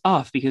interview is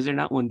off because they're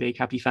not one big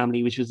happy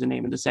family, which was the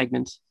name of the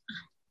segment.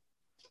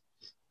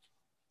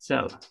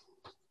 So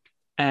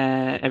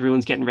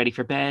everyone's getting ready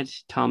for bed.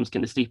 Tom's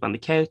going to sleep on the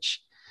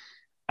couch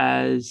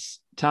as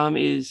Tom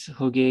is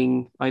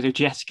hugging either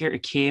Jessica or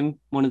Kim,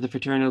 one of the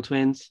fraternal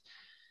twins.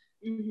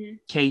 Mm-hmm.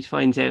 Kate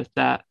finds out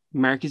that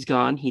Mark is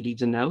gone. He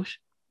leaves a note.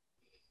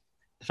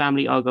 The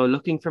family all go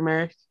looking for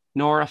Mark.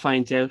 Nora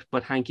finds out,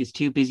 but Hank is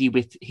too busy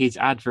with his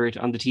advert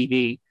on the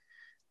TV.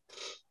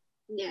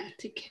 Yeah,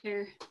 to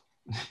care.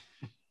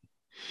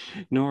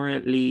 Nora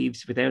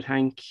leaves without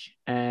Hank.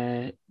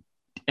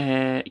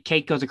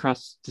 Kate goes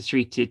across the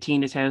street to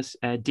Tina's house.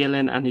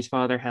 Dylan and his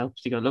father help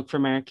to go look for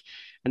Mark,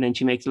 and then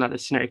she makes a lot of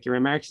snarky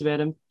remarks about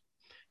him.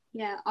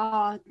 Yeah,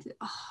 I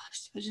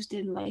just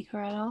didn't like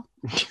her at all.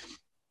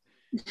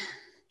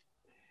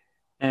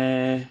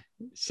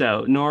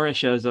 So Nora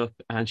shows up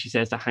and she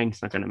says that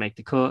Hank's not going to make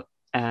the cut,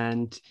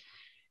 and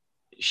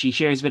she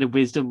shares a bit of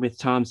wisdom with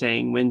Tom,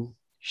 saying when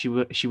she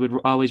would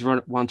always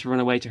want to run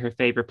away to her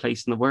favorite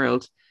place in the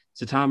world,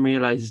 So Tom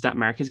realizes that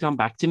Mark has gone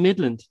back to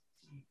Midland.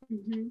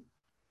 Mm-hmm.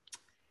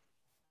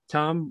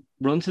 Tom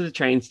runs to the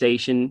train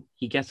station.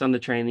 He gets on the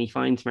train, he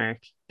finds Mark,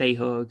 they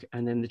hug,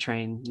 and then the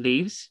train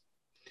leaves.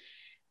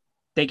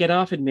 They get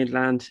off in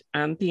Midland,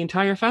 and the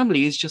entire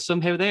family is just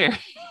somehow there.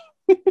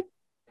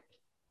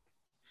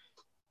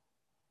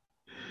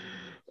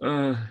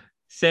 uh,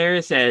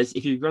 Sarah says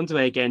if he runs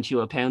away again, she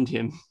will pound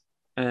him.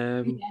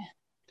 Um, Yeah.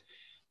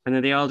 and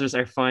then the elders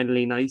are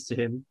finally nice to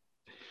him.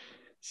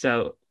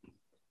 So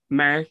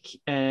Mark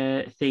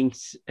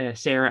thinks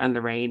Sarah and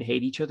Lorraine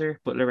hate each other,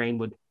 but Lorraine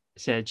would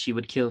said she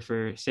would kill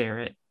for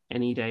Sarah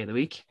any day of the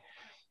week.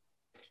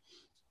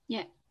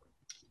 Yeah.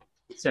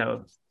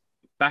 So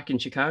back in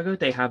Chicago,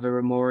 they have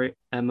a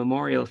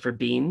memorial for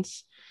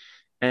Beans.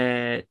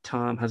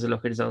 Tom has a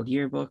look at his old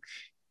yearbook,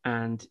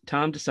 and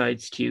Tom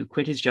decides to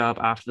quit his job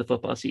after the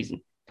football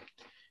season.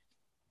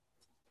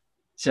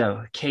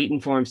 So Kate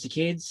informs the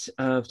kids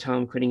of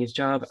Tom quitting his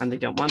job, and they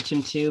don't want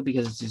him to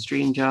because it's his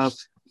dream job.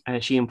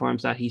 She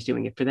informs that he's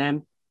doing it for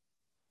them.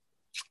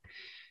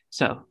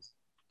 So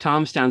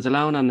Tom stands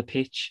alone on the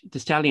pitch. The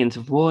Stallions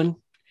have won.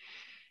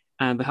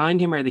 And behind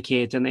him are the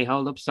kids, and they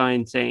hold up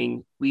signs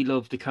saying, "We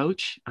love the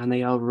coach," and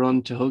they all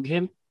run to hug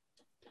him.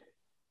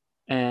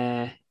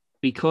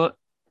 We cut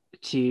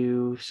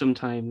to some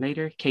time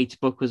later. Kate's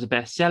book was a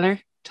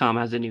bestseller. Tom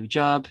has a new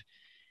job.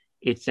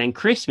 It's then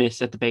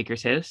Christmas at the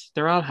baker's house.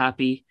 They're all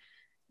happy,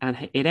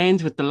 and it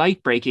ends with the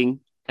light breaking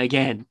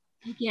again.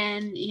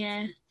 Again,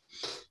 yeah.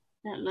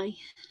 That light.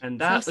 And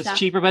So that was sad.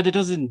 cheaper by the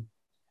dozen.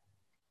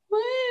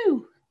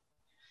 Woo!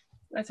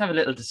 Let's have a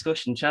little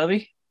discussion, shall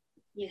we?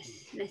 Yes,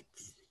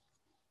 let's.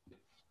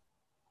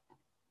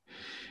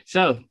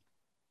 So,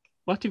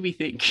 what do we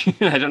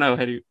think? I don't know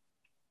how to.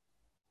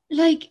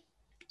 Like,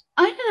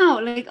 I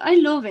don't know. Like, I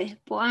love it,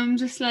 but I'm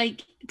just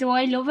like, do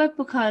I love it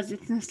because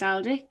it's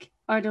nostalgic,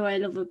 or do I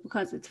love it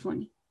because it's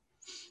funny?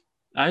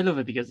 I love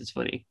it because it's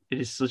funny. It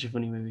is such a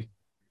funny movie.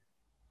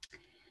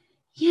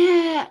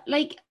 Yeah,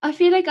 like I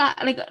feel like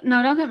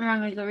no, don't get me wrong,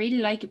 like I really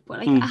like it, but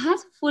like it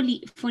has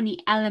fully funny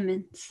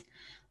elements.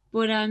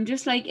 But I'm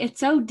just like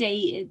it's so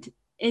dated.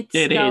 It's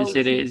It so is.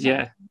 It is.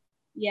 Yeah.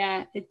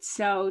 yeah, it's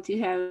so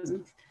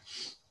 2000.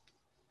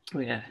 Oh,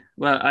 yeah.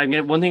 Well,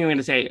 one thing I'm going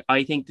to say.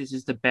 I think this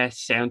is the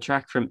best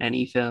soundtrack from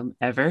any film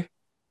ever.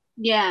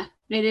 Yeah,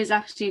 it is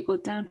actually a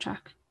good soundtrack.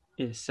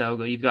 It's so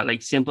good. You've got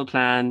like Simple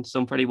Plan,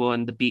 Sum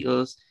 41, The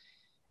Beatles,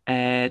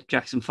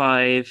 Jackson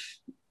 5.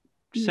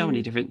 So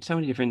many different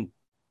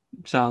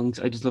songs.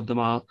 I just love them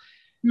all.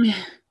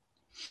 Yeah.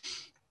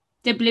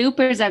 The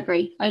bloopers are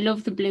great. I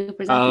love the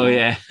bloopers at Oh the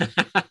end. yeah.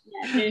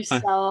 Yeah, they're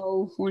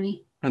so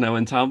funny. I know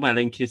when Tom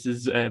Welling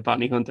kisses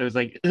Bonnie Hunt, I was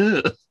like,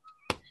 ugh.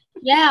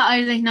 Yeah, I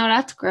was like, no,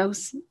 that's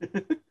gross.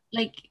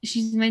 Like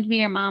she's meant to be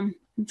your mom.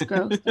 It's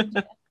gross.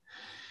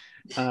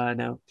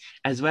 No.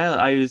 As well,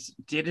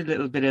 did a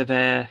little bit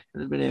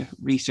of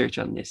research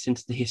on this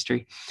into the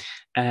history.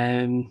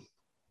 And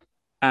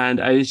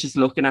I was just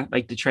looking at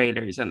like the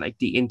trailers and like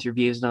the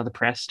interviews and all the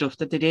press stuff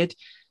that they did.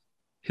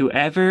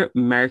 Whoever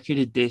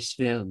marketed this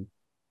film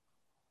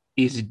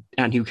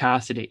and who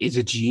casted it is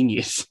a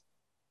genius.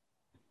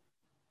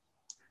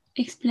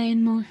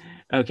 Explain more.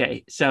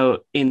 Okay,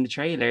 so in the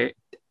trailer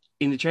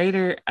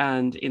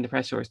and in the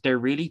press source, they're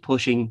really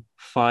pushing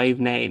 5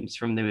 names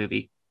from the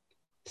movie: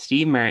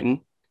 Steve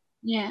Martin,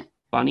 Yeah.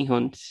 Bonnie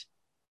Hunt,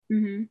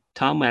 Mm-hmm.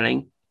 Tom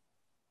Welling,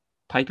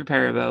 Piper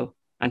Perabo,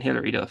 and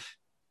Hilary Duff.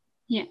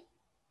 Yeah.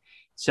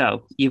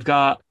 So you've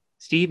got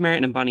Steve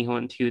Martin and Bonnie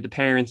Hunt, who the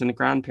parents and the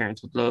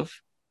grandparents would love.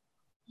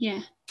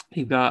 Yeah.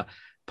 You've got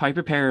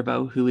Piper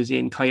Perabo, who was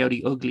in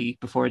Coyote Ugly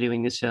before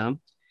doing this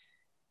film,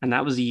 and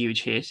that was a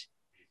huge hit.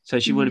 So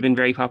she would have been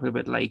very popular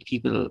with like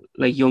people,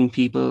 like young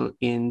people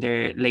in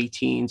their late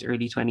teens,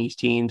 early 20s,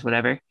 teens,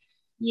 whatever.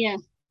 Yeah.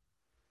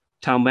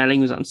 Tom Welling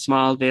was on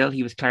Smallville.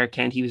 He was Clark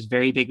Kent. He was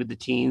very big with the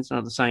teens and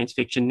all the science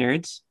fiction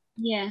nerds.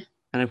 Yeah.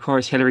 And of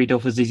course, Hilary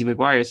Duff was Lizzie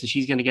McGuire, so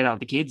she's going to get all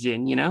the kids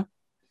in, you know?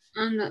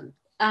 And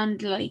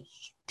like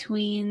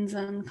tweens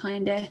and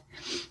kind of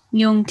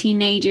young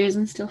teenagers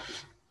and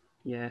stuff.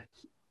 Yeah.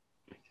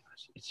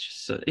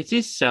 It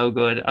is so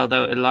good,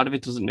 although a lot of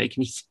it doesn't make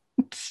any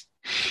sense.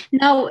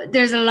 No,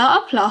 there's a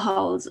lot of plot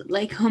holes.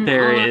 Like, come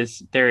There on.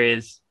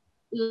 is.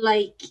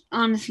 Like,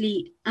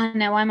 honestly, and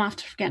now I'm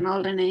after forgetting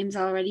all their names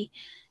already.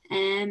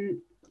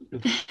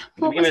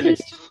 What was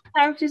his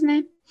character's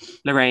name?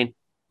 Lorraine.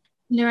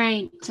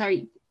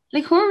 Sorry.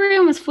 Like, her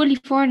room was fully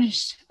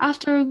furnished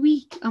after a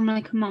week. I'm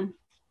like, come on.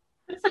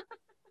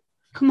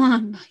 Come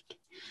on. Like,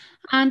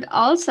 and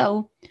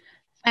also,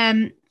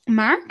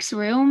 Mark's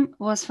room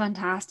was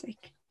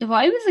fantastic. If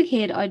I was a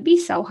kid, I'd be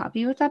so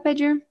happy with that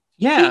bedroom.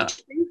 Yeah.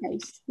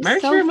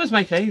 Mark's room was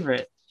my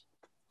favorite.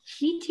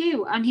 Me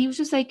too. And he was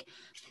just like,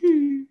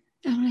 I'm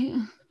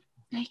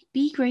like,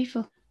 be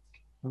grateful.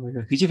 Oh my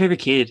God. Who's your favorite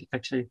kid,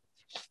 actually?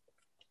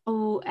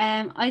 Oh,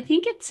 I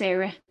think it's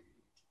Sarah.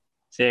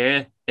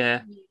 Sarah,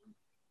 yeah.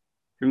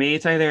 For me,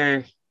 it's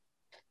either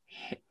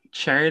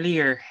Charlie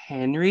or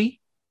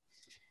Henry.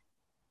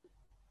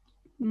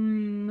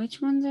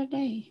 Which ones are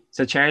they?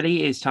 So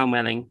Charlie is Tom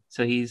Welling.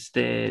 So he's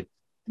the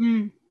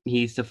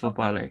He's the Okay.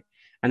 footballer.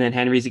 And then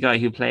Henry's the guy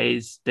who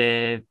plays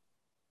the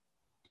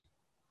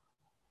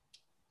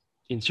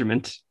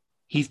instrument.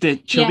 He's the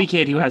Yeah, chubby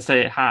kid who has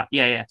the hat.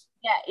 Yeah, yeah.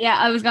 yeah.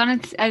 I was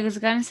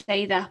gonna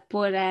say that,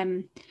 but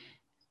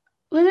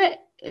was it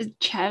a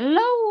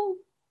cello?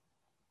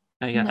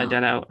 I No.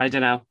 don't know. I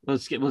don't know. We'll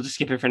just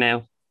skip it for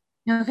now.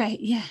 Okay,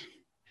 yeah.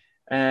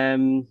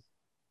 Um,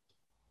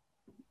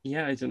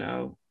 yeah, I don't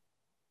know.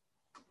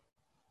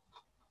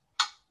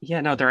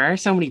 Yeah, no, there are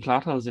so many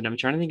plot holes in it. I'm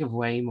trying to think of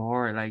way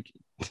more. Like,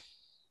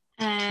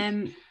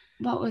 Um,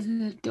 what was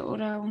the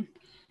other one?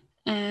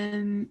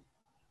 Um,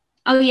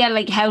 oh yeah,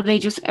 like how they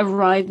just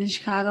arrived in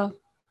Chicago.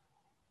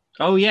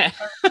 oh yeah,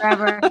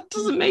 Forever. that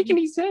doesn't make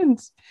any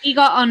sense. He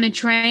got on a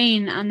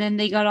train and then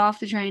they got off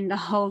the train. The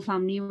whole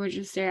family were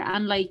just there.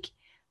 And like,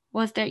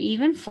 was there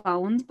even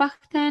phones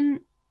back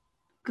then?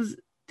 Because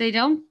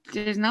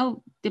there's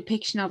no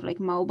depiction of like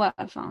mobile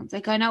phones.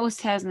 Like, I know it was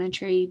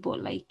 2003,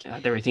 but like,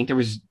 There, I think there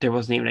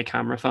wasn't even a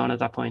camera phone at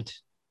that point.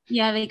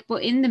 yeah, like,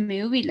 but in the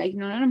movie, like,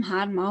 none of them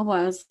had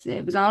mobiles.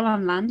 It was all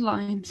on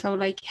landline. So,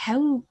 like,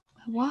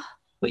 what?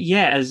 But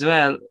yeah, as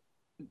well,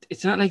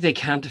 it's not like they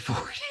can't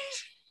afford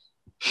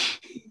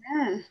it.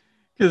 Yeah.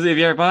 Because if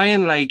you're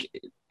buying like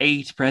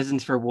 8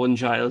 presents for one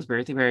child's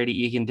birthday party,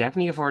 you can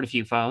definitely afford a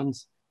few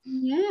phones.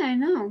 Yeah, I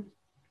know.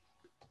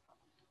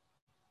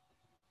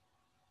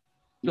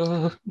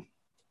 Oh,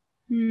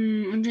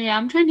 And yeah,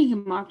 I'm trying to think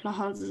of more plot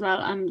holes as well.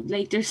 I'm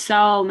like, there's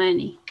so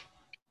many.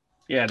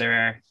 yeah, there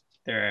are.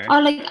 There are.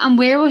 Oh, like, and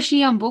where was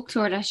she on book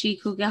tour that she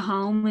could get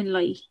home in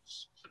like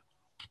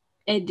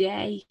a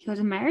day? Because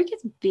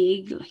America's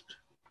big, like.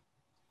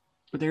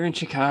 But they're in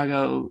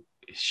Chicago.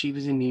 She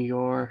was in New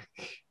York.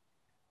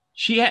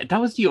 That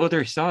was the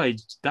other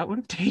side. That would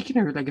have taken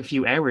her like a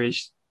few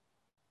hours.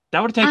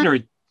 That would have taken And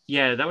her,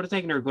 yeah, that would have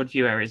taken her a good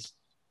few hours.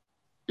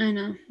 I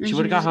know, She and would she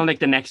have got was, home like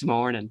the next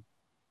morning.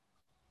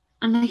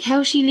 and like,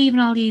 how's she leaving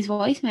all these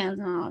voicemails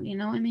and all? You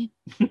know what I mean?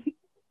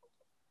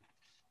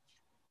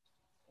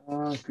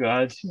 Oh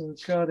God. Oh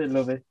God, I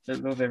love it. I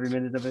love every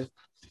minute of it.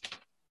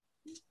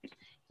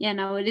 Yeah,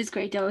 no, it is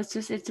great though. It's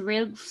a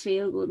real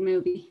feel good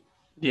movie.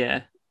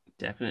 Yeah,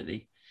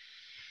 definitely.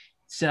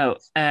 So,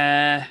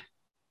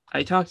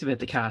 I talked about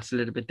the cast a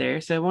little bit there,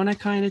 so I want to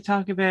kind of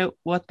talk about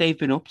what they've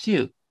been up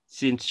to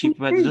since Cheaper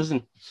by the Mhm.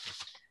 Dozen.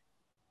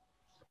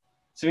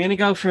 So we're going to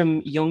go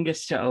from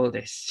youngest to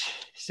oldest.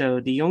 So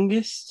the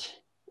youngest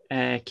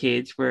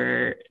kids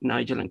were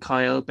Nigel and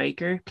Kyle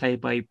Baker, played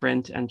by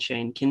Brent and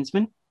Shane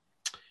Kinsman.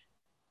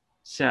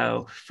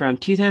 So from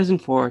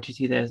 2004 to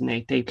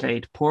 2008, they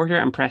played Porter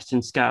and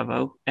Preston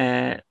Scavo,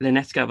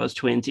 Lynette Scavo's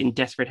twins in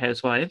Desperate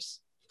Housewives.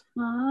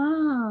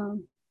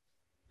 Oh.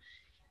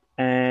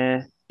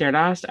 Their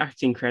last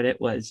acting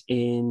credit was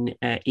in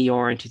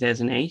ER in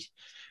 2008.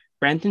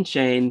 Brent and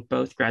Shane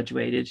both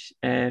graduated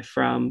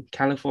from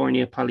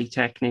California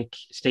Polytechnic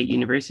State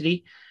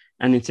University.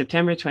 And in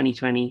September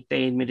 2020,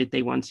 they admitted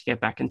they wanted to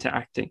get back into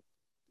acting.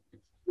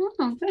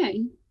 Oh,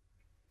 okay.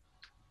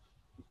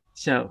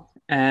 So,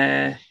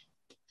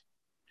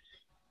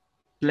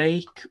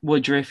 Blake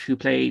Woodruff, who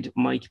played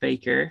Mike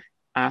Baker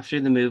after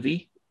the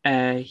movie,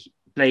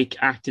 Blake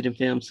acted in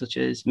films such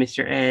as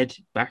Mr. Ed,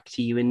 Back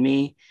to You and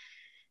Me.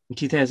 In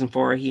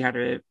 2004, he had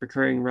a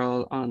recurring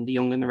role on The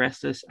Young and the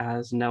Restless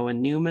as Noah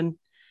Newman.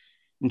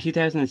 In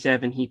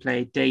 2007, he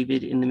played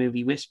David in the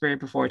movie Whisper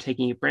before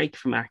taking a break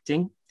from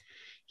acting.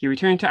 He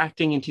returned to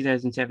acting in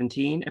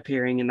 2017,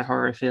 appearing in the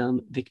horror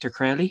film Victor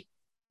Crowley.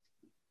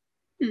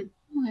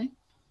 Okay.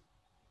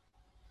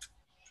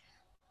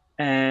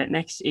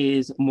 Next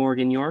is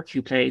Morgan York,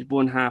 who played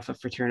one half of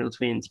fraternal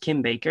twins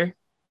Kim Baker.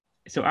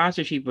 So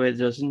after she was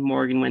a dozen,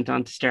 Morgan went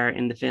on to star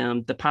in the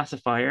film The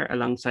Pacifier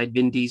alongside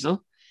Vin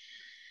Diesel.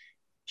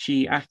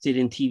 She acted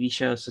in TV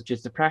shows such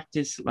as The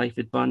Practice, Life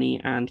with Bonnie,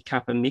 and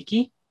Kappa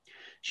Mickey.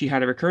 She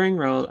had a recurring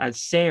role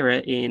as Sarah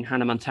in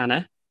Hannah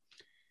Montana.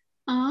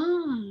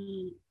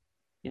 Oh.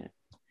 Yeah.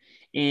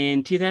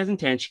 In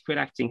 2010, she quit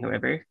acting,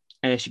 however.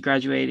 She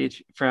graduated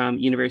from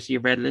University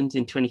of Redlands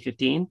in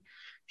 2015.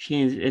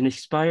 She is an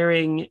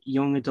aspiring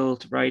young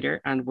adult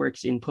writer and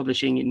works in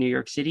publishing in New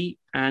York City.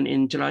 And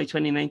in July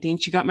 2019,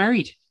 she got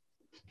married.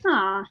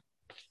 Ah.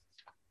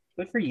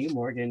 Good for you,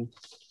 Morgan.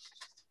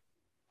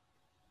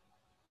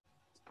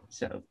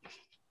 So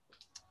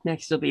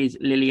next up is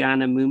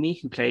Liliana Mumi,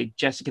 who played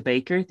Jessica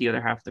Baker, the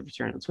other half of the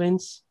fraternal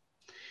twins.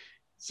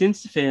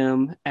 Since the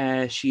film,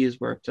 she has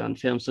worked on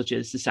films such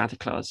as The Santa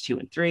Claus 2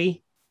 and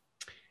 3.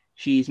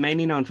 She's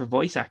mainly known for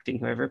voice acting,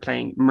 however,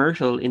 playing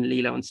Myrtle in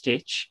Lilo and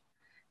Stitch,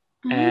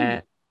 Oh.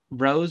 uh,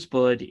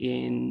 Rosebud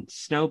in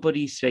Snow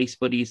Buddies, Space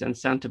Buddies, and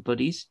Santa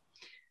Buddies.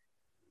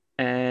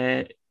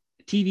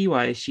 TV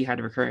wise, she had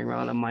a recurring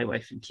role on My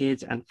Wife and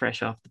Kids and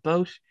Fresh Off the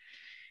Boat.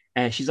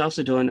 She's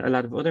also done a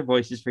lot of other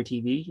voices for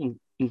TV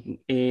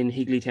in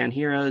Higglytown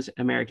Heroes,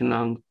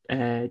 American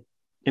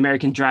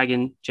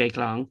Dragon, Jake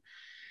Long,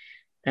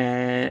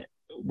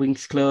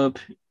 Winx Club.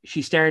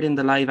 She starred in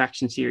the live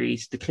action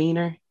series The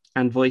Cleaner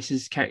and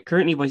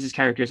currently voices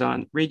characters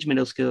on Ridge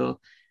Middle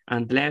School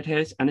and The Loud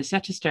House, and is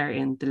set to star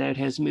in the Loud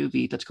House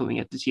movie that's coming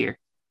out this year.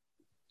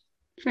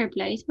 Fair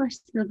play. We're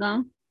still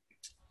going.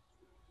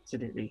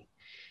 Absolutely.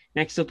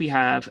 Next up, we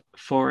have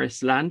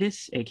Forrest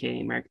Landis,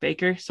 aka Mark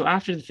Baker. So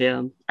after the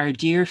film, Our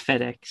Dear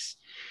FedEx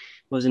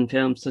was in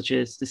films such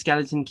as The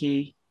Skeleton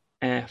Key,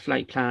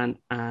 Flight Plan,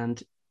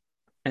 and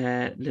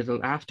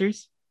Little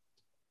Afters.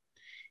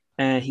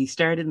 He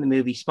starred in the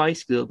movie Spy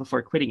School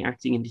before quitting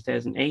acting in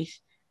 2008.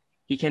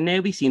 He can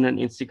now be seen on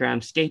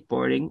Instagram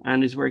skateboarding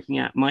and is working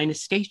at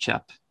Minus Skate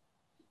Shop.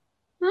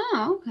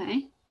 Oh,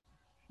 okay.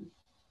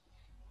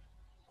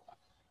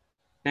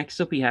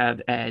 Next up, we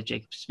have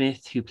Jacob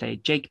Smith, who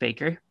played Jake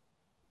Baker.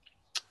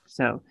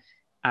 So,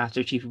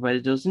 after Cheaper by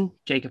the Dozen,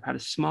 Jacob had a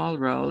small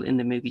role in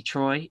the movie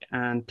Troy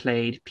and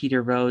played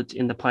Peter Rhodes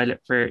in the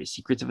pilot for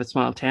Secrets of a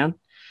Small Town.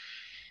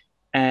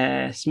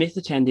 Smith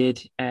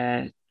attended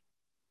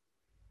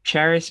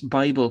Charis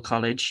Bible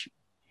College.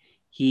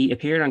 He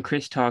appeared on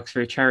Chris Talks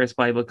for Charis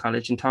Bible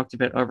College and talked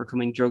about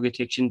overcoming drug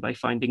addiction by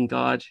finding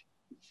God.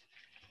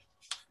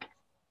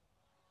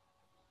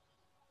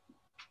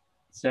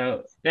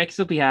 So next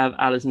up we have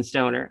Alison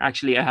Stoner.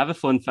 Actually, I have a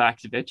fun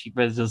fact about Cheap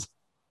Brothers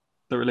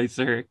that relates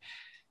to her.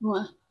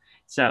 What?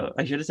 So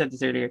I should have said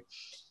this earlier.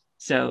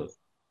 So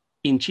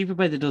in Cheaper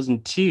by the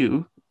Dozen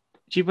 2,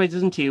 Cheaper by the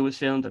Dozen 2 was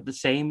filmed at the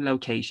same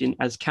location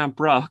as Camp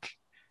Rock,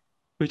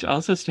 which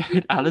also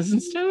starred Alison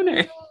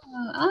Stoner.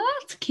 Oh,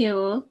 that's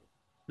cool.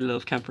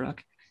 Love Camp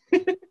Rock.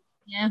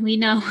 Yeah, we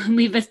know.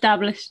 We've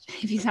established,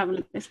 if you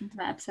haven't listened to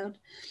that episode.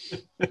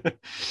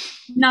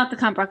 Not the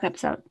Camp Rock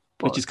episode.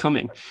 Which is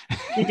coming.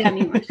 The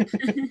Demi Moore.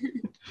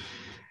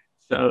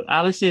 So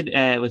Alison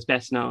was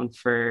best known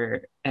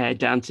for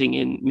dancing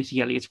in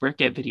Missy Elliott's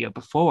workout video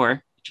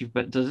before Cheaper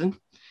by the Dozen.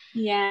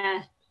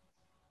 Yeah.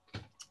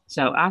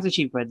 So after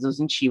Cheaper by the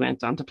Dozen, she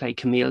went on to play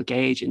Camille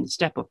Gage in the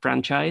Step Up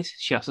franchise.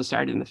 She also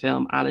starred in the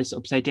film Alice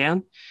Upside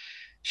Down.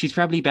 She's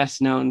probably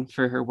best known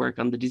for her work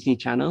on the Disney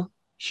Channel.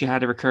 She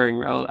had a recurring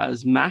role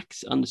as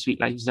Max on The Sweet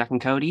Life of Zack and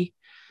Cody.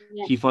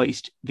 Yeah. She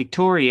voiced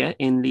Victoria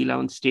in Lilo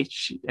and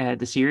Stitch,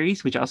 the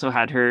series, which also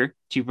had her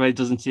Cheaper by the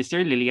Dozen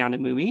sister, Liliana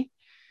Mumi.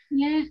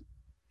 Yeah.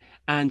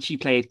 And she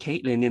played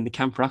Caitlin in the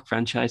Camp Rock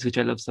franchise, which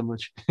I love so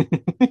much.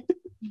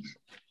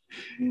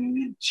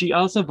 She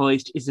also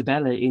voiced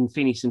Isabella in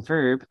Phineas and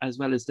Ferb, as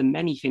well as the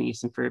many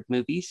Phineas and Ferb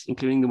movies,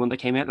 including the one that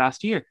came out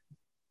last year.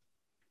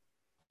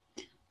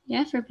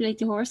 Yeah, fair play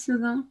to horse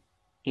though.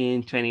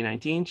 In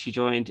 2019, she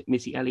joined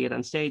Missy Elliott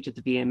on stage at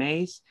the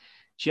VMAs.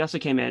 She also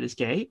came out as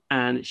gay,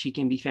 and she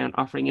can be found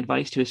offering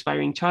advice to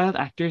aspiring child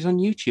actors on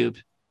YouTube.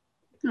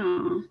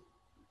 Aww.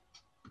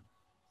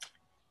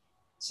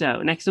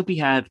 So next up, we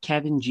have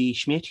Kevin G.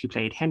 Schmidt, who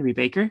played Henry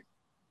Baker.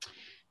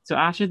 So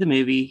after the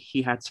movie,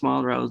 he had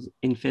small roles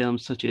in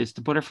films such as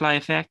The Butterfly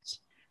Effect,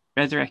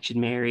 Resurrection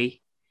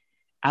Mary,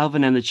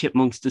 Alvin and the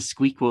Chipmunks, The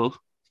Squeakquel,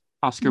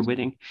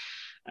 Oscar-winning,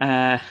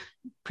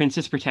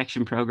 Princess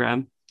Protection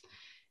Program,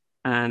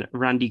 and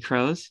Randy's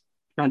Crows.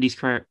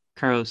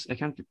 I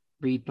can't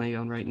read my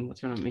own writing.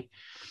 What's wrong with me?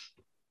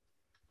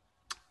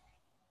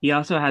 He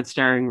also had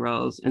starring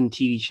roles in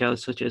TV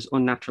shows such as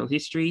Unnatural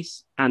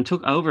Histories and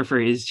took over for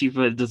his Cheaper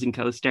by the Dozen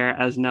co-star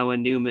as Noah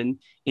Newman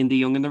in The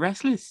Young and the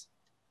Restless.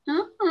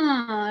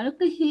 Oh,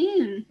 look at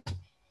him.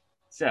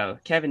 So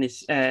Kevin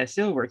is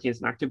still working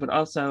as an actor, but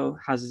also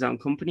has his own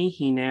company.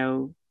 He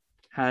now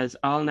has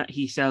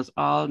he sells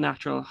all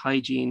natural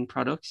hygiene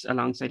products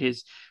alongside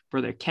his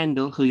brother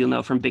Kendall, who you'll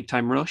know from Big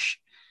Time Rush,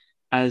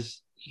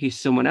 as he's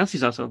someone else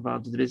who's also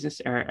involved in the business,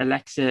 are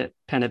Alexa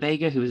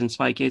Penavega, who was in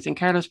Spy Kids, and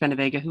Carlos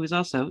Penavega, who was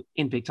also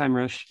in Big Time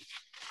Rush.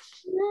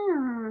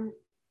 Yeah.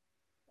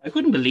 I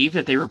couldn't believe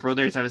that they were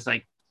brothers. I was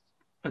like,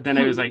 but then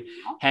I was like,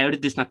 how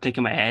did this not click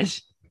in my head?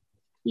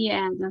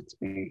 Yeah, that's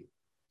fair.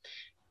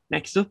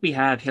 Next up, we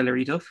have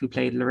Hilary Duff, who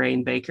played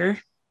Lorraine Baker.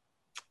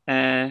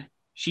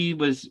 She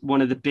was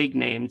one of the big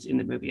names in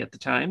the movie at the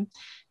time.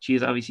 She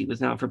obviously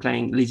was known for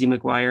playing Lizzie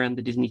McGuire on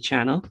the Disney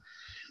Channel.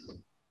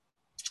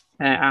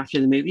 After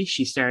the movie,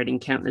 she starred in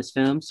countless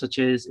films such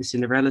as A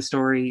Cinderella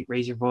Story,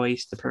 Raise Your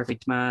Voice, The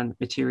Perfect Man,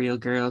 Material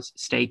Girls,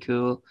 Stay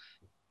Cool,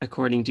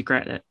 According to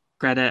Greta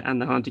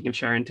and The Haunting of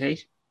Sharon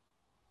Tate.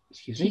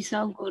 Excuse me. She's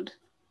so good.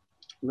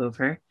 Love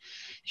her.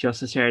 She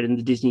also starred in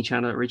the Disney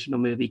Channel original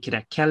movie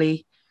Cadet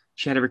Kelly.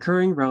 She had a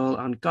recurring role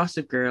on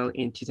Gossip Girl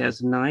in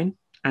 2009.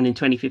 And in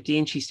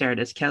 2015, she starred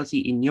as Kelsey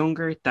in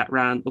Younger, that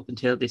ran up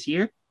until this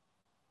year.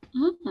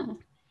 Oh.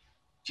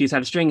 She's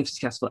had a string of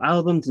successful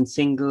albums and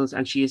singles,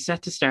 and she is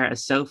set to star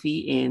as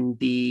Sophie in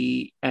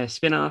the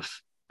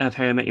spin-off of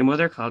How I Met Your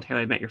Mother called How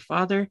I Met Your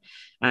Father.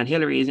 And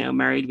Hilary is now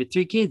married with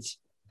 3 kids.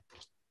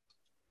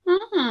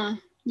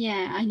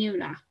 Yeah, I knew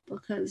that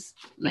because,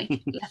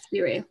 like, let's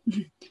be real.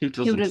 Who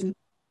doesn't? Who doesn't?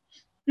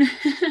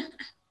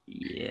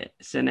 Yeah.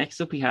 So next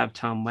up, we have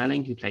Tom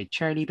Welling, who played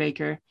Charlie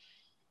Baker.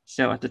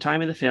 So at the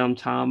time of the film,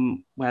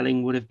 Tom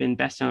Welling would have been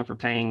best known for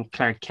playing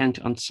Clark Kent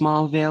on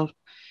Smallville.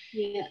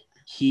 Yeah.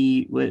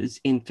 He was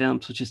in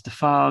films such as The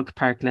Fog,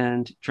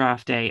 Parkland,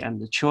 Draft Day,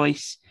 and The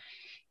Choice.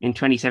 In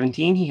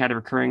 2017, he had a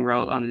recurring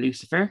role on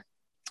Lucifer.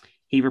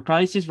 He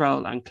reprised his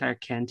role on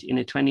Clark Kent in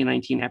a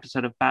 2019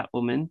 episode of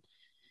Batwoman.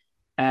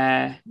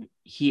 Uh,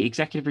 he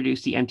executive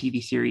produced the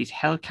MTV series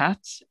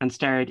Hellcats and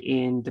starred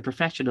in The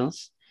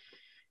Professionals.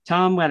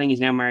 Tom Welling is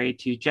now married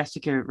to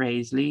Jessica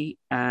Raisley,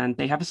 and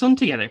they have a son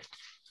together.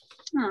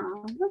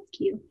 Oh, that's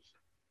cute.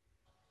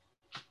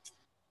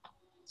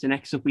 So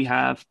next up we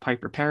have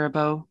Piper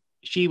Perabo.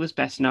 She was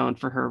best known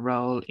for her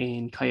role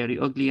in Coyote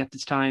Ugly at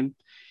this time.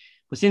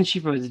 But since she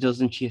was a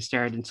dozen, she has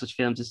starred in such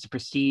films as The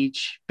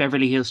Prestige,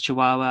 Beverly Hills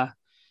Chihuahua,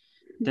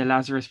 The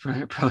Lazarus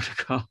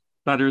Protocol,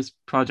 Lazarus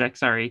Project,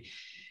 sorry,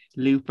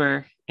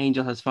 Looper,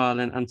 Angel Has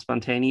Fallen, and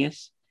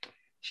Spontaneous.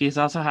 She has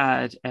also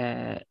had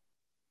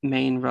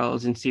main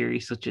roles in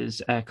series such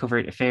as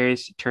Covert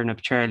Affairs, Turn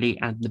Up Charlie,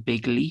 and The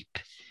Big Leap.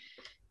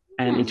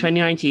 In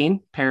 2019,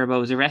 Perabo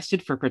was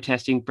arrested for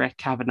protesting Brett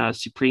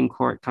Kavanaugh's Supreme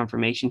Court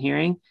confirmation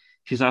hearing.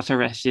 She was also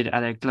arrested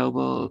at a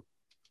global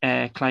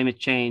climate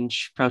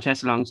change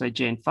protest alongside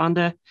Jane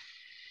Fonda.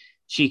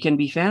 She can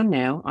be found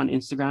now on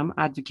Instagram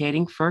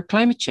advocating for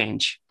climate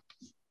change.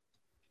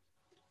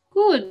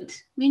 Good.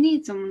 We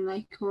need someone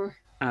like her.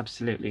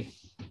 Absolutely.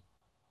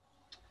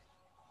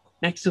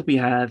 Next up, we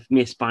have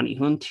Miss Bonnie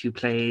Hunt, who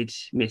played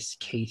Miss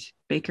Kate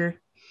Baker.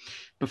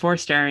 Before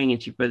starring in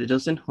Cheaper by the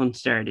Dozen, Hunt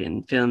starred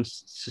in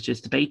films such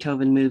as the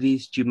Beethoven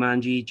movies,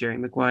 Jumanji, Jerry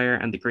Maguire,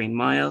 and The Green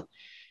Mile.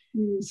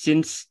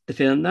 Since the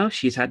film, though,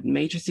 she's had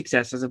major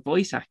success as a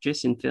voice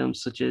actress in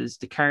films such as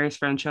the Cars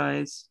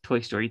franchise, Toy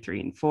Story 3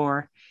 and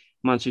 4,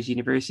 Monsters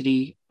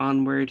University,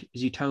 Onward,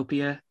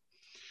 Zootopia.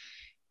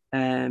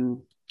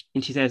 In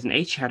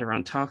 2008, she had her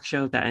own talk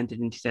show that ended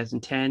in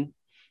 2010.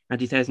 In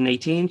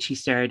 2018, she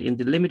starred in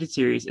the limited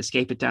series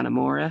Escape at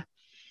Dannemora.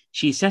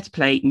 She's set to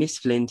play Miss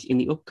Flint in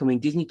the upcoming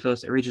Disney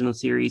Plus original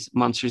series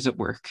Monsters at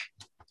Work.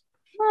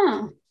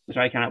 Which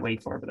I cannot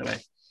wait for, by the way.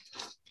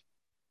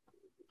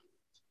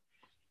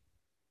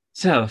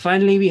 So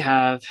finally, we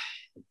have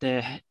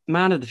the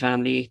man of the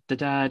family, the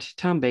dad,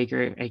 Tom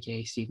Baker,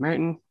 aka Steve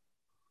Martin,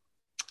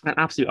 an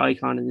absolute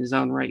icon in his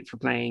own right for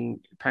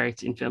playing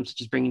parts in films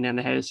such as Bringing Down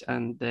the House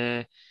and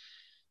the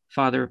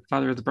Father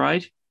of the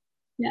Bride.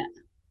 Yeah.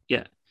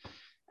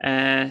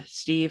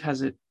 Steve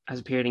has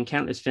appeared in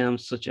countless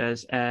films such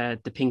as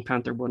The Pink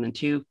Panther 1 and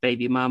 2,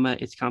 Baby Mama,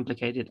 It's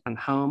Complicated, and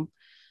Home.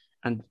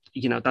 And,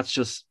 that's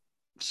just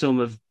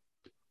some of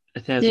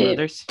 1,000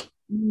 others.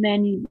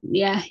 Many,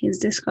 his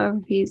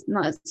discography is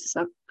not his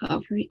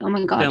discography. Oh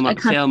my God.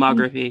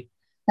 Filmography.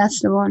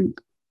 That's the one.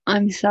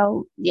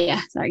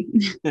 Sorry.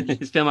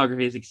 His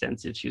filmography is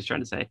extensive, she was trying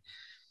to say.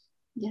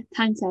 Yeah,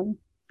 thanks, Evan.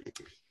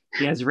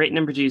 He has written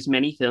and produced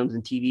many films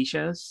and TV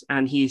shows,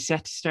 and he is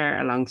set to star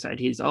alongside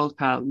his old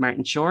pal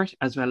Martin Short,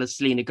 as well as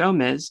Selena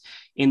Gomez,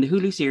 in the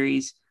Hulu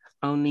series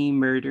Only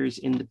Murders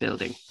in the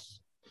Building.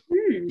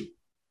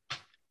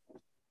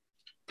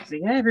 So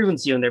yeah,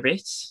 everyone's doing their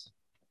bits.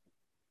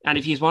 And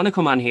if you want to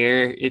come on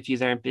here, if you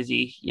aren't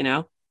busy,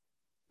 Yeah,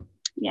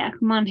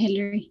 come on,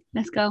 Hillary.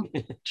 Let's go.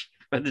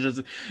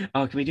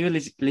 Can we do a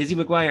Lizzie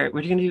McGuire? What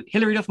are you going to do?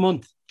 Hillary Duff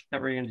month. That's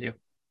what we're going to do.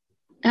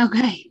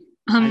 Okay.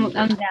 I'm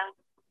down.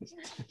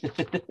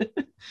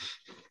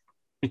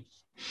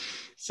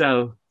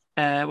 So,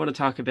 I want to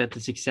talk about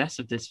the success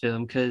of this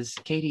film because,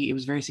 Katie, it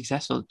was very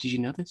successful. Did you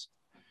know this?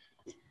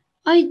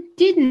 I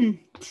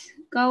didn't.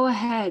 Go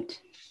ahead.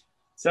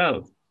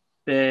 So,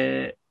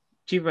 the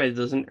Cheaper by the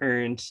Dozen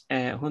earned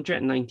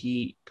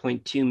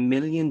 $190.2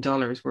 million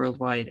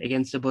worldwide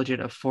against a budget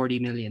of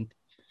 $40 million.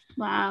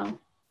 Wow.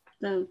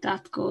 So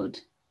that's good.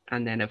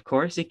 And then, of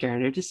course, it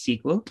garnered a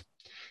sequel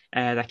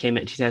that came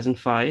out in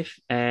 2005.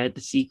 The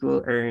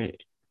sequel earned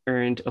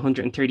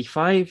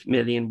 $135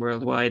 million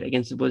worldwide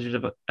against a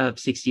budget of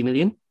 $60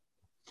 million.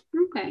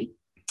 Okay.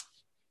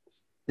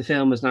 The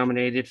film was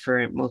nominated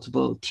for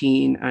multiple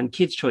Teen and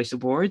Kids' Choice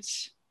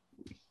Awards.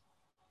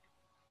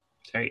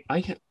 Sorry,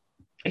 I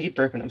keep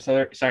burping. I'm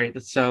sorry.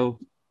 That's so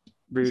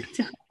rude.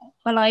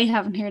 Well, I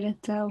haven't heard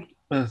it, so.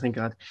 Oh, thank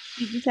God.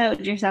 You just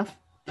outed yourself.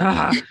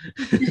 At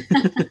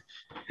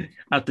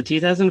the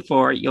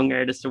 2004 Young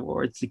Artist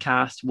Awards, the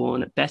cast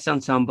won Best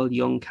Ensemble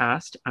Young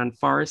Cast, and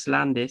Forrest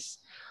Landis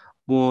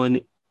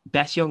won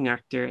Best Young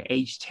Actor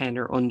aged 10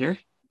 or under.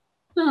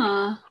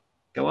 Aww.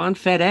 Go on,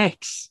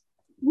 FedEx.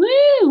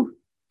 Woo!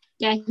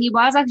 Yeah, he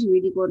was actually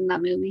really good in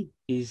that movie.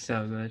 He's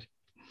so good.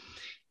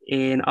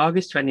 In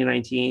August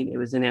 2019, it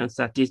was announced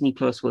that Disney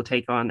Plus will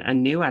take on a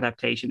new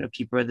adaptation of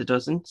Cheaper by the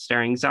Dozen,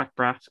 starring Zach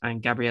Braff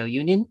and Gabrielle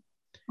Union.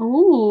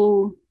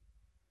 Oh.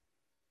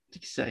 It's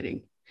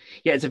exciting.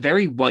 Yeah, it's a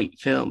very white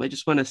film. I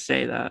just want to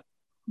say that.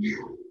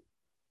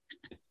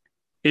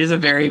 It is a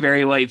very,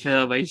 very white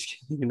film. I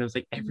was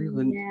like,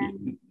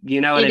 everyone,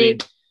 you know what I mean?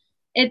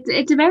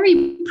 It's a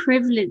very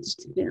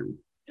privileged film.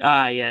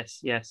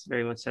 Yes,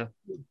 very much so.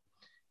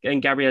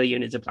 And Gabrielle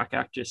Union is a black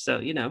actress, so,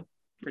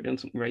 we're doing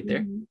something right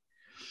there.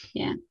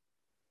 Yeah.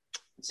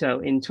 So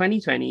in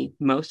 2020,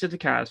 most of the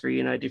cast were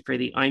united for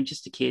the I'm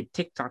Just a Kid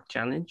TikTok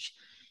challenge.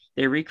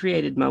 They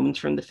recreated moments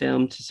from the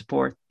film to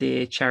support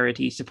the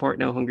charity Support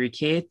No Hungry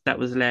Kid that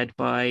was led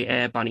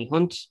by Bonnie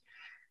Hunt.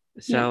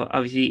 So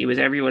obviously it was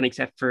everyone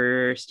except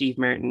for Steve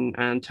Martin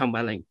and Tom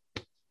Welling.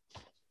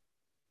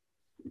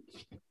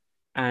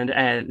 And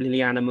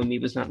Liliana Mummy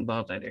was not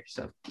involved either.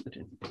 So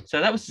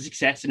that was a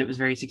success, and it was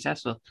very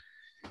successful.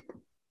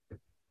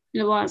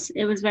 It was.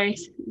 It was very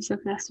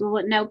successful.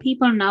 But now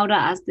people know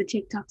that as the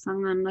TikTok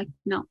song. I'm like,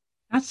 no.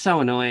 That's so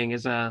annoying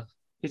as well.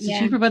 It's a Yeah.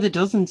 Cheaper by the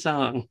Dozen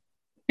song.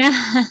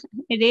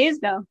 It is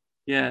though.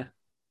 Yeah.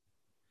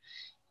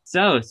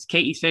 So it's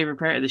Katie's favorite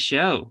part of the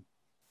show.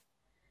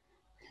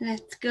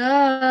 Let's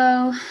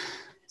go.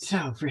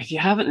 So if you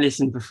haven't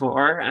listened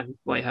before, and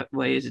why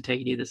is it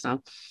taking you this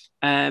long?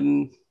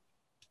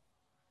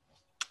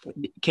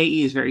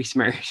 Katie is very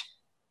smart.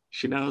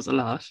 She knows a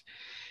lot.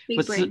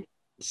 Big brain.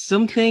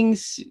 Some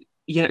things,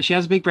 she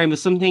has a big brain, but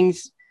some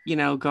things,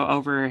 go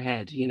over her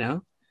head,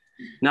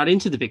 not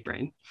into the big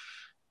brain.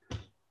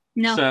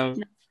 No,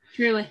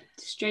 truly,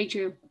 straight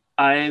true.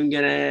 I'm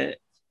going to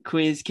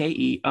quiz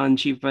Katie on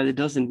Cheaper by the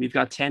Dozen. We've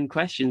got 10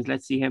 questions.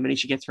 Let's see how many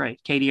she gets right.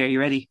 Katie, are you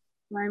ready?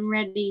 I'm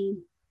ready.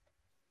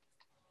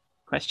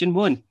 Question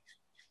 1.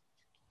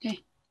 Okay.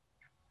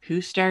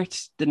 Who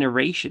starts the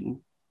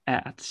narration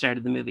at the start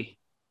of the movie?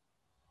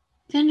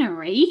 The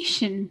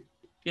narration?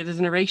 Yeah, there's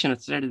a narration at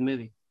the start of the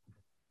movie.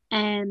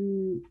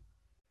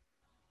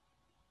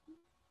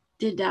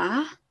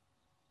 Dada?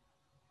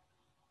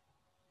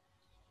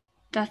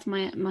 That's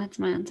my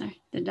answer.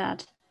 The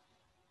dad.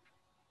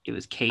 It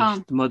was Kate,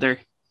 the mother.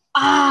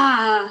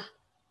 Ah!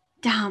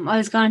 Damn, I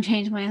was going to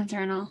change my answer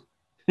and all.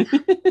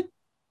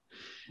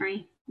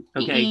 Sorry.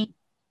 Okay.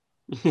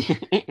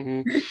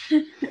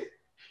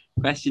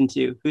 Question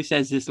 2. Who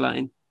says this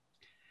line?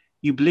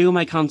 You blew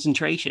my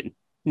concentration.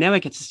 Now I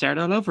get to start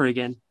all over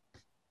again.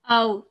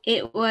 Oh,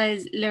 it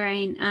was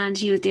Lorraine and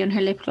she was doing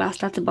her lip gloss.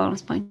 That's a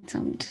bonus point, so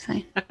I'm just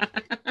saying.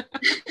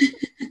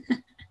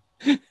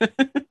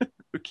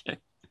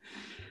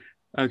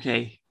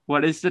 Okay.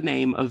 What is the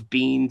name of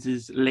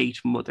Beans'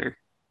 late mother?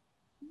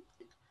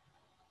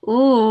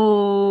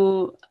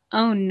 Oh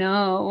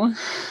no.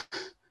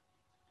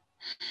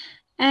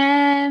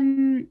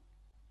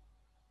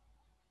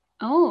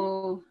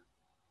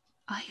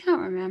 I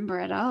can't remember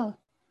at all.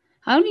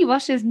 I only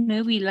watched this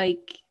movie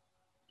like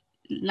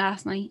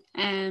last night.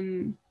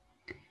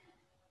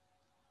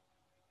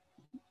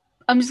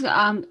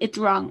 It's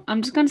wrong.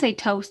 I'm just gonna say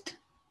toast.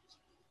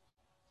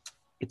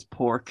 It's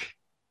pork.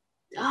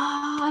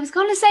 Oh, I was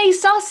gonna say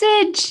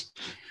sausage.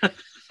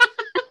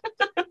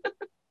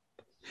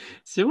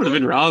 So it would have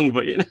been wrong,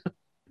 but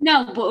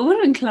No, but it would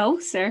have been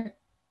closer.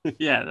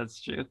 Yeah,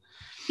 that's true.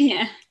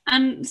 Yeah,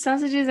 and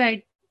sausages are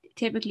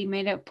typically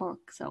made out of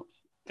pork, so.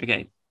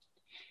 Okay.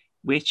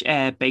 Which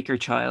baker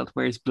child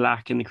wears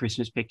black in the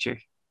Christmas picture?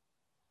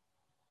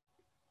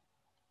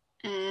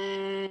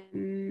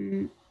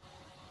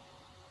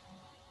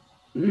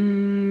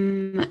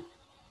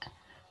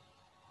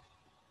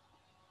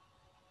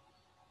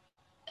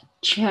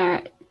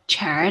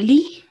 Charlie?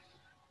 Is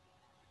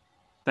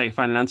that your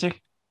final answer?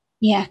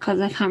 Yeah, because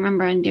I can't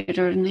remember any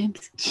other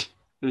names.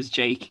 It was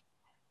Jake.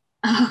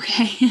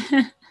 Okay.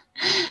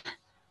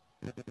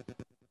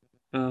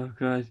 Oh,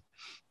 God.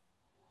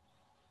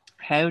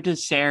 How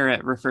does Sarah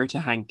refer to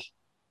Hank?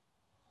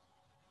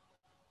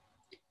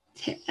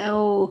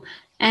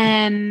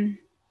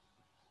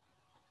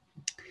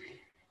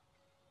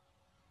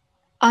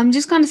 I'm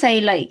just going to say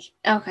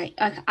okay,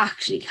 I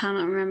actually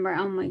cannot remember.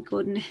 Oh my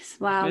goodness.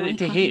 Wow. I'll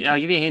give you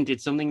a hint.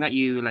 It's something that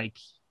you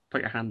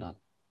put your hand on.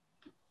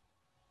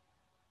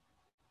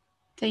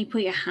 That you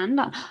put your hand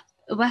on?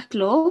 A wet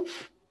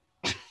glove?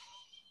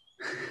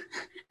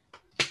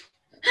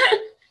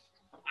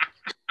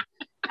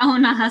 Oh,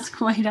 no, that's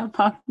quite a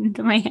popped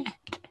into my head.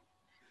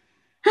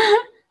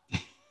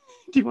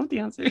 Do you want the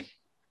answer?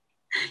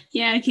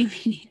 Yeah, I'll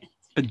give you the answer.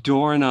 A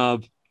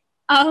doorknob.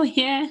 Oh,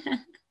 yeah.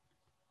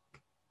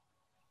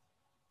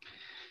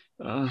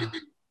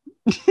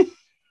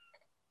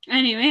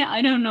 Anyway,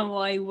 I don't know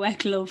why wet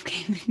glove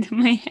came into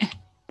my head.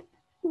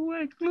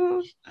 Wet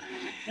glove?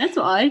 That's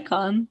what I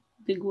call him.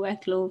 Big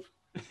wet glove.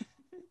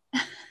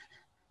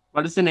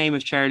 What is the name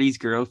of Charlie's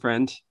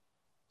girlfriend?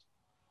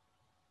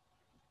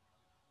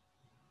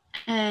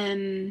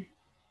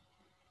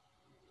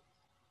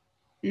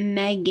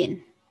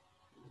 Megan.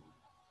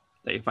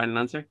 Is that your final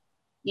answer?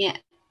 Yeah.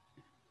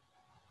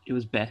 It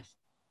was Beth.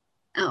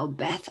 Oh,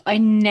 Beth. I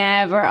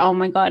never. Oh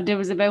my God. There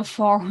was about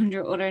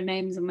 400 other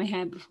names in my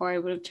head before I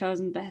would have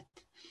chosen Beth.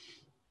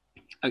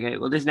 Okay.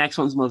 Well, this next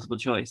one's multiple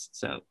choice.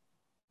 So.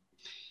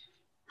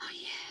 Oh,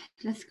 yeah.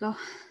 Let's go.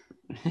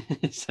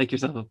 Psych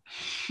yourself up.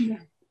 Yeah.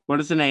 What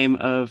is the name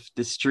of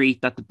the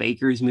street that the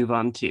bakers move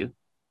on to?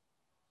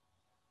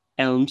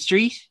 Elm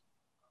Street,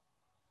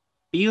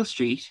 Beale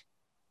Street,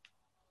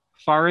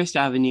 Forest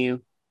Avenue,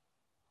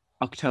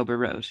 October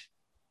Road.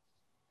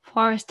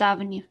 Forest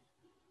Avenue.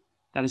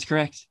 That is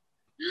correct.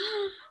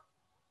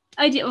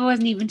 I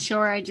wasn't even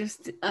sure. I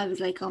was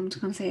like, I'm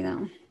just going to say that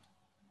one.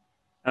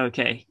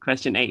 Okay.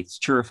 Question 8.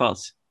 True or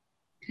false?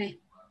 Okay.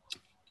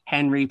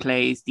 Henry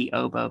plays the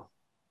oboe.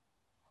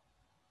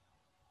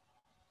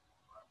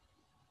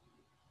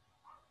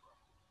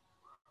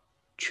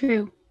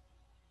 True.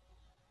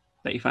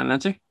 Is that your final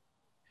answer?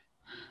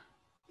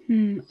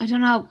 I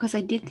don't know, because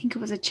I did think it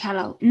was a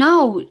cello.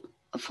 No,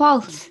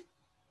 false.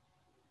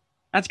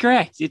 That's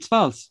correct. It's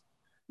false.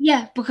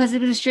 Yeah, because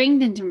it was a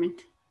stringed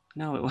instrument.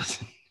 No, it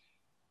wasn't.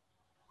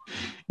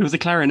 It was a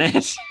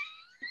clarinet.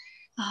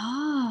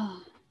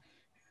 Oh.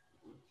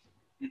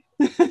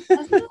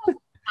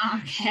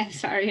 Okay,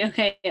 sorry.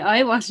 Okay,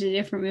 I watched a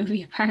different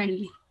movie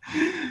apparently.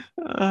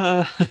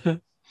 Uh,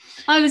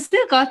 I was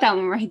still got that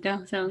one right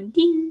though. So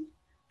ding.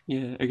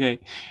 yeah, okay.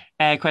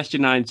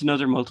 Question nine. It's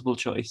another multiple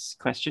choice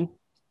question.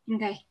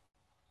 Okay.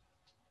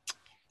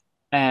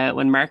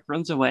 When Mark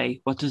runs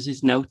away, what does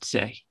his note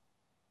say?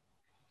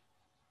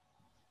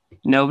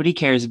 Nobody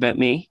cares about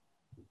me.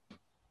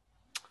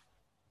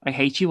 I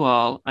hate you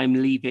all. I'm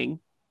leaving.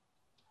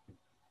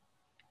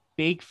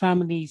 Big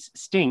families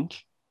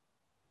stink.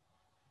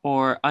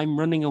 Or I'm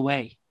running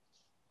away.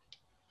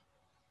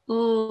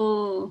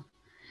 Oh,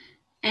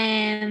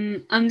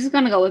 I'm just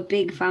gonna go with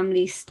big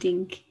family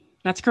stink.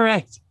 That's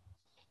correct.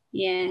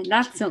 Yeah,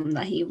 that's something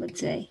that he would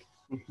say.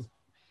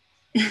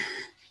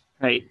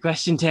 Right.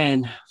 Question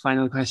 10.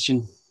 Final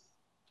question.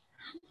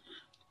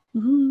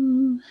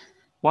 Ooh.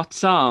 What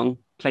song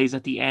plays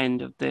at the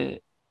end of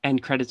the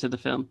end credits of the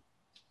film?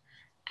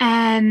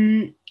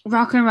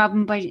 Rockin'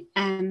 Robin by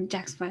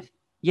Jackson 5.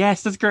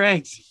 Yes, that's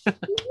correct.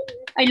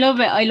 I love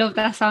it. I love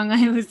that song.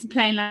 I was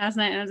playing last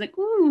night and I was like,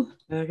 ooh.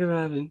 Rocket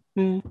Robin.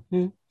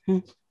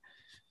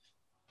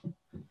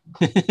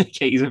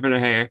 Katie's up in her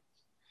hair.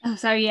 Oh,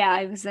 sorry. Yeah,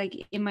 I was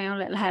like in my own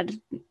little head,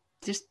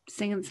 just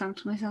singing the song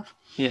to myself.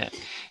 Yeah.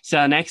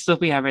 So next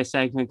up, we have our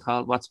segment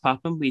called "What's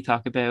Poppin'." We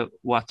talk about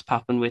what's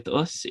popping with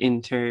us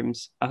in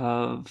terms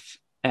of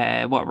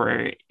what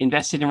we're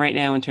invested in right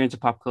now in terms of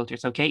pop culture.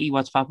 So, Katie,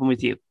 what's popping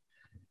with you?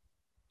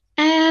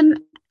 Um,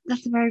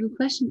 that's a very good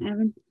question,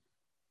 Evan.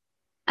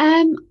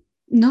 Um,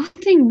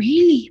 Nothing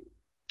really.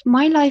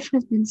 My life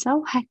has been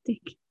so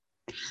hectic.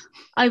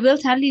 I will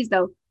tell you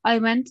though, I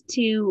went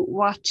to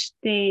watch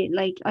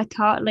I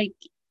thought like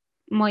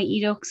my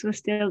Edux was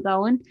still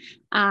going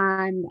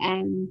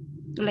and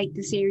like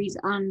the series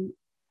on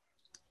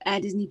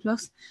Disney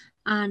Plus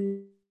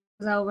and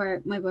it was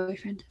over my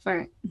boyfriend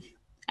for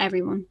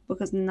everyone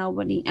because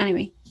nobody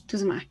anyway,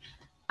 doesn't matter.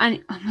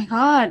 And oh my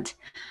god,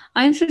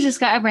 I'm such a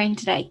scatterbrain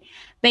today.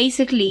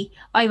 Basically,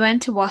 I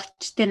went to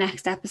watch the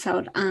next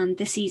episode and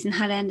the season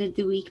had ended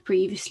the week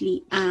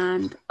previously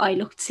and I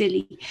looked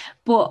silly.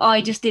 But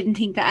I just didn't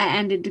think that it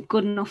ended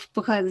good enough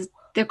because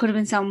there could have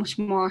been so much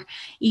more,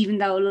 even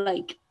though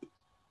like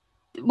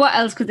what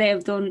else could they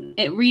have done?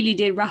 It really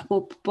did wrap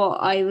up, but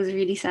I was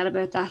really sad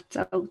about that.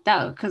 So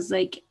that because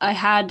like I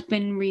had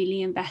been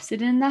really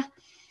invested in that.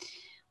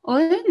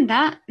 Other than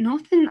that,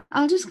 nothing.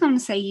 I'll just gonna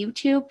say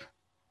YouTube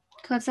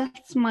because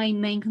that's my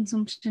main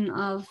consumption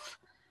of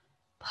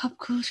pop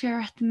culture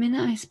at the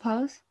minute, I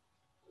suppose.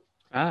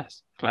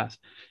 Class, class.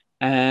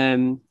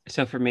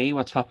 So for me,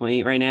 what's popping with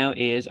me right now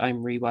is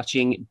I'm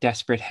rewatching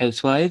Desperate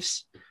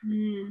Housewives.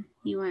 You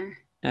are.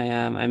 I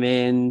am. I'm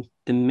in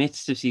the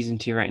midst of season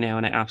two right now,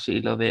 and I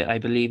absolutely love it. I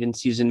believe in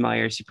Susan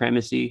Meyer's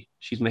supremacy.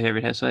 She's my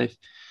favorite housewife.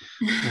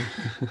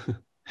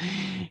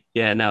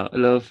 Yeah, no, I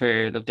love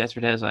her. Love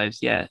Desperate Housewives.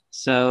 Yeah.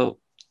 So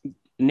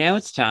now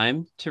it's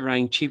time to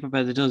rank Cheaper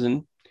by the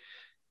Dozen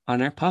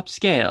on our pop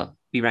scale.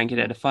 We rank it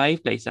out of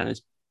five based on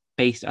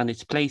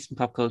its place in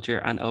pop culture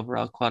and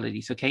overall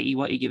quality. So, Katie,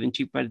 what are you giving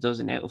Cheaper by the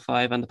Dozen out of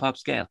five on the pop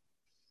scale?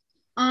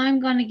 I'm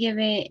gonna give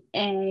it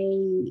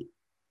a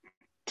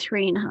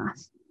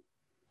 3.5.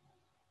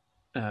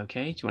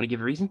 Okay. Do you want to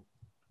give a reason?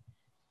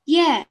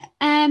 Yeah,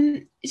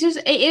 it's just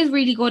it is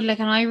really good, like,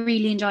 and I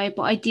really enjoy it.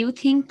 But I do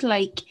think,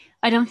 like,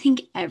 I don't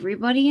think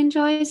everybody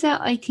enjoys it.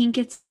 I think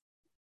it's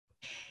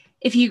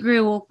if you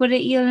grew up with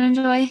it, you'll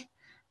enjoy it,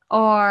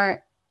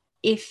 or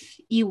if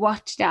you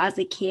watched it as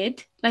a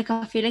kid. Like,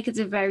 I feel like it's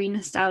a very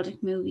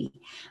nostalgic movie,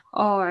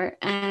 or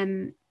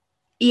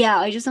yeah,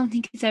 I just don't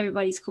think it's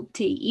everybody's cup of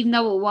tea, even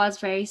though it was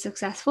very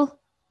successful.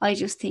 I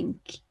just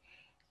think,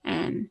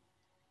 um,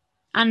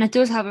 and it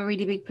does have a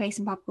really big place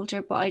in pop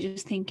culture, but I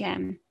just think,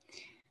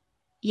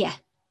 yeah,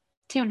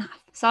 2.5,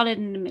 solid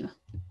in the middle.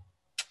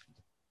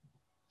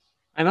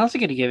 I'm also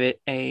going to give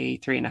it a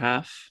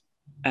 3.5.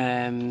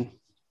 Um,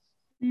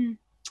 Mm.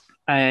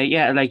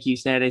 yeah, like you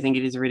said, I think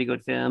it is a really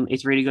good film.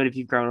 It's really good if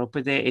you've grown up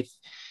with it. If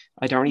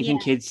I don't really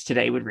think Yeah, kids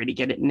today would really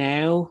get it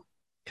now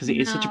because it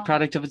is such a no.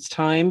 product of its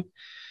time.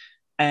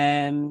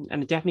 And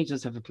it definitely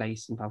does have a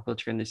place in pop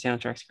culture, and the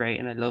soundtrack's great,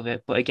 and I love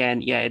it. But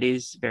again, yeah, it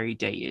is very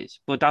dated.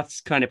 But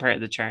that's kind of part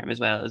of the charm as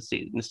well as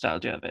the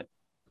nostalgia of it.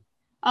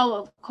 Oh,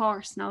 of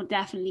course, no,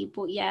 definitely.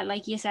 But yeah,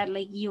 like you said,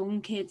 like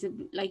young kids,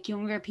 like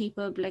younger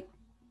people, like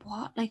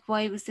what, like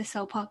why was this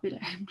so popular?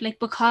 Like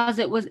because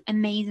it was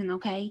amazing,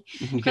 okay?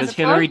 Because Because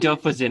for Hilary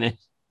Duff was in it.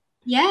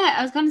 yeah,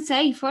 I was gonna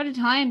say for the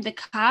time the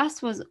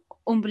cast was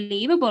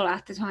unbelievable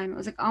at the time. It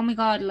was like, oh my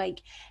god,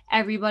 like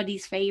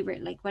everybody's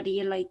favorite. Like whether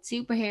you like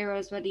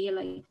superheroes, whether you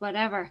like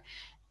whatever,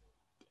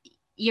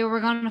 you were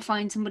gonna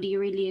find somebody you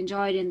really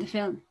enjoyed in the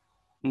film.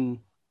 Mm.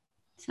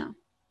 So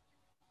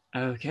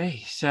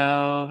Okay,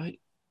 so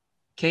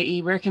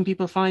Katie, where can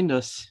people find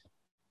us?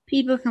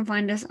 people can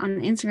find us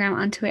on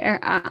Instagram and Twitter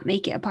at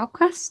Make It a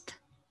Podcast.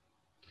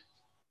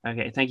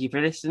 Okay, thank you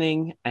for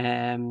listening.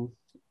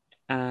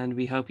 and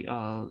we hope you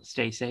all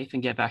stay safe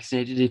and get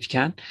vaccinated if you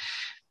can.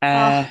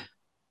 Oh, Uh,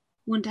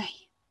 one day,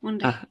 one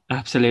day.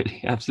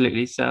 Absolutely,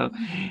 absolutely. So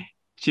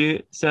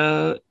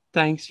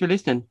thanks for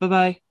listening. Bye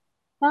bye.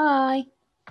 Bye.